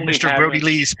he could be Mr. Brody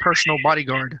Lee's personal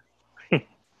bodyguard.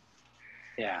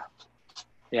 Yeah.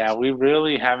 Yeah, we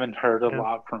really haven't heard a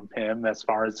lot from him as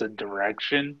far as a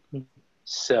direction.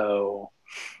 So,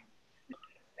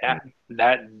 yeah,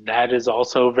 that is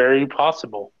also very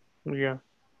possible. Yeah.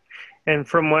 And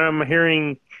from what I'm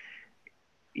hearing,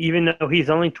 even though he's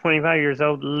only 25 years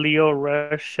old, Lio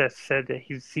Rush has said that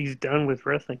he's done with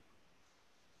wrestling.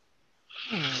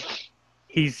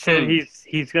 He said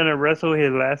he's going to wrestle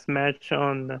his last match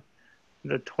on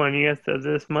the 20th of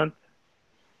this month.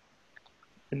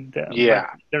 And, yeah.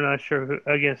 They're not sure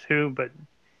against who, but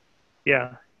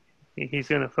yeah, he's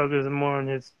going to focus more on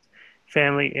his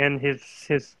family and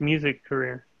his music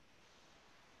career.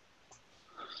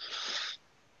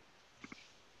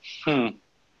 I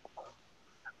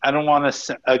don't want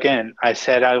to, again, I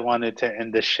said I wanted to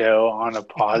end the show on a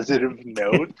positive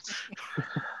note.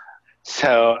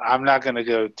 So I'm not going to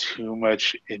go too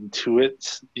much into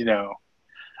it. You know,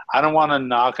 I don't want to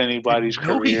knock anybody's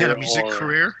career. He had a music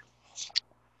career.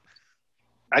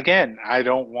 Again, I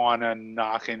don't want to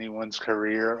knock anyone's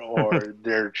career or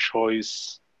their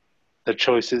choice, the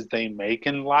choices they make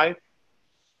in life.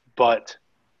 But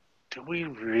do we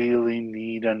really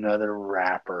need another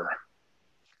rapper?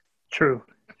 True.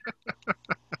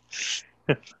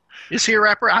 Is he a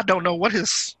rapper? I don't know what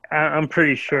his. I'm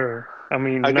pretty sure. I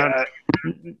mean,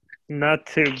 not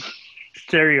to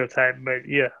stereotype, but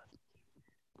yeah.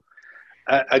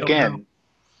 Again,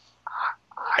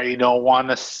 I don't want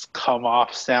to come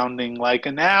off sounding like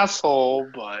an asshole,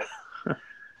 but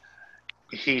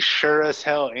he sure as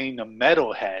hell ain't a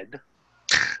metalhead.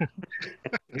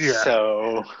 Yeah.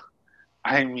 So,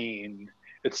 I mean,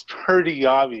 it's pretty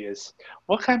obvious.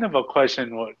 What kind of a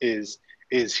question is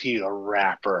he a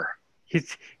rapper?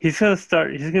 He's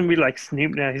gonna be like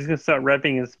Snoop now. He's gonna start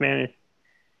rapping in Spanish.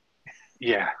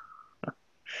 Yeah.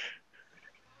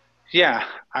 Yeah,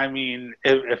 I mean,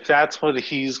 if that's what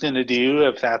he's going to do,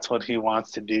 if that's what he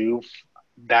wants to do,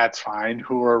 that's fine.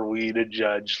 Who are we to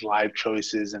judge life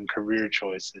choices and career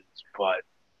choices? But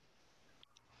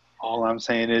all I'm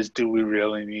saying is, do we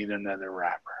really need another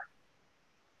rapper?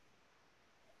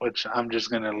 Which I'm just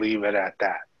going to leave it at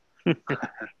that.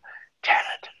 Damn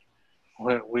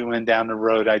it. We went down the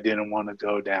road I didn't want to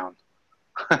go down.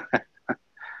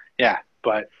 Yeah,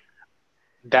 but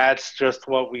that's just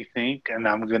what we think, and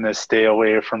I'm going to stay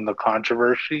away from the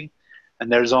controversy.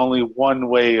 And there's only one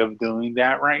way of doing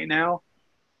that right now,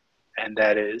 and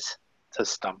that is to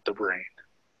stump the brain.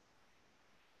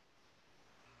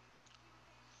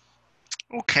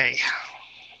 Okay.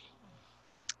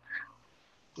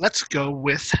 Let's go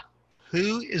with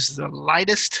who is the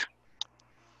lightest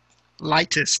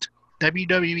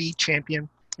WWE champion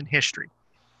in history?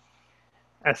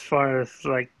 As far as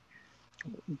like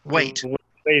weight.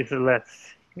 Weight is the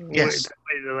less. Yes.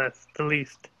 Weight is the less. The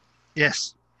least.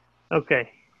 Yes.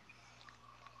 Okay.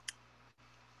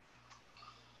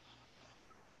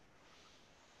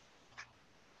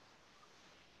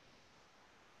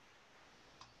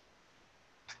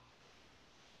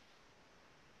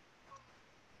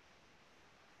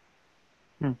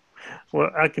 Well,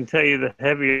 I can tell you the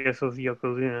heaviest was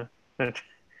Yokozuna.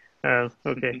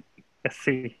 Okay. Let's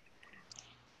see.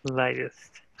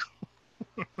 Lightest.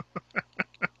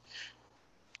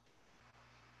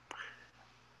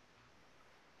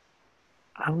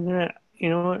 I'm gonna, you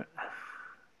know what?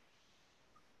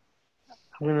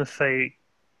 I'm gonna say.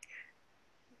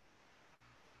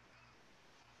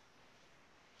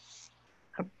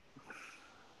 I'm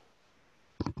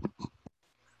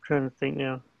trying to think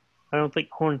now. I don't think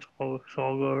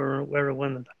Hornswoggle ever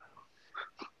won the title.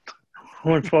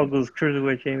 Hornswoggle's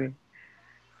cruiserweight champion.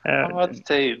 I'm about to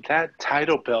say that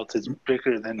title belt is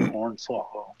bigger than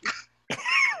Hornswoggle.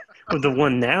 Well, the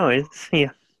one now is,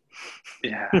 yeah.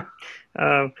 Yeah.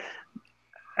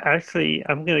 Actually,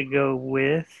 I'm going to go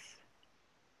with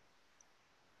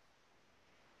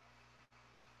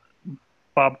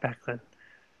Bob Backlund.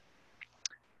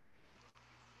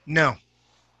 No.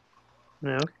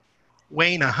 No?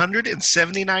 Weighing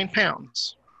 179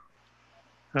 pounds.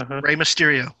 Uh-huh. Rey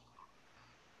Mysterio.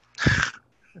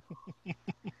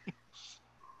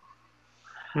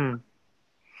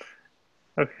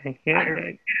 Okay.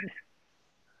 Yeah.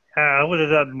 I would have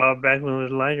thought Bob Backlund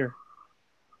was lighter.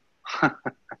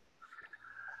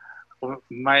 We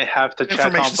might have to check on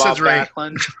Information Bob says Ray.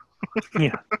 Backlund.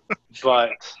 Yeah.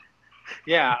 But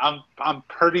yeah, I'm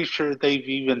pretty sure they've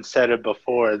even said it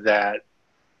before that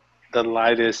the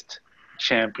lightest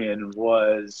champion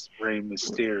was Rey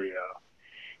Mysterio.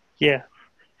 Yeah.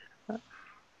 I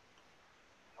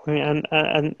mean,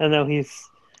 I know he's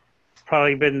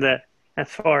probably been the, as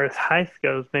far as height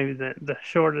goes, maybe the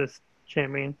shortest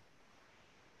champion.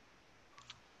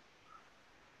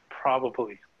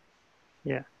 Probably.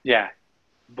 Yeah. Yeah.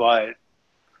 But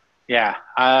yeah,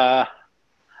 I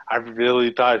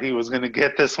really thought he was going to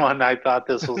get this one. I thought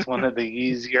this was one of the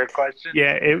easier questions.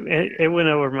 Yeah, it went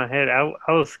over my head. I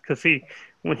was, because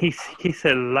when he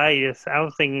said lightest, I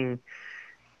was thinking,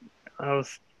 I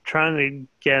was trying to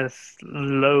guess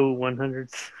low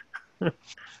 100s.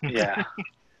 Yeah.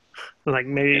 Like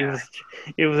maybe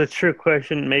it was a trick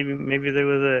question. Maybe there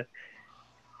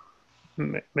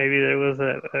was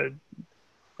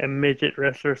a midget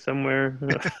wrestler somewhere.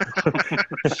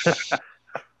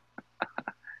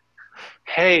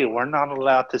 Hey, we're not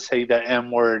allowed to say the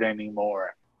M word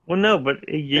anymore. Well, no, but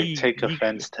They take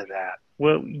offense to that.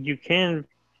 Well, you can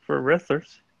for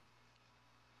wrestlers.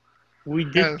 We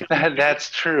did. That's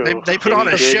true. They put on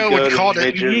a show and called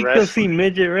it. You did go see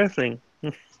midget wrestling.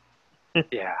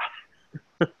 Yeah.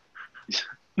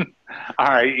 All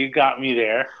right, you got me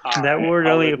there. That word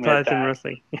only applies in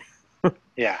wrestling.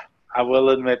 Yeah, I will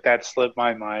admit that slipped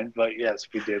my mind, but yes,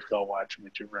 we did go watch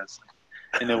midget wrestling,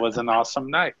 and it was an awesome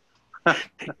night.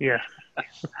 Yeah.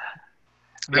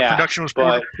 That production was put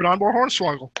on more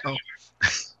Hornswoggle. Oh.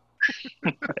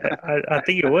 I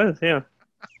think it was, yeah.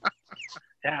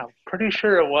 Yeah, I'm pretty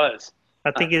sure it was.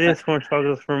 I think it is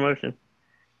Hornswoggle's promotion.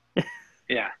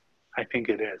 Yeah, I think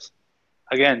it is.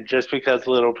 Again, just because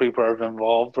little people are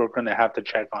involved, we're going to have to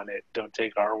check on it. Don't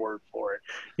take our word for it.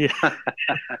 Yeah.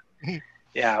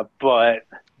 Yeah, but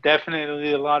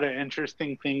definitely a lot of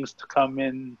interesting things to come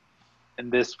in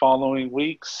this following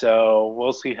week. So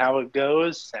we'll see how it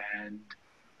goes. And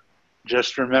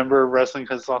just remember, Wrestling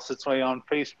Has Lost Its Way on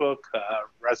Facebook,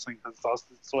 Wrestling Has Lost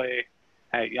Its Way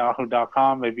at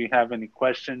yahoo.com. If you have any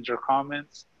questions or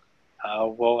comments,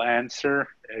 we'll answer.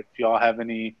 If y'all have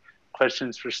any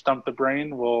questions for Stump the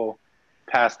Brain, we'll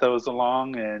pass those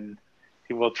along and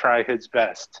he will try his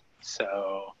best.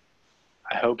 So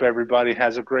I hope everybody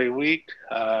has a great week.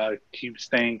 Keep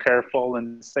staying careful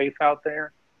and safe out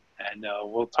there. And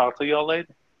we'll talk to y'all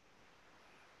later.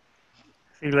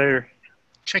 See you later.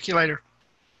 Check you later.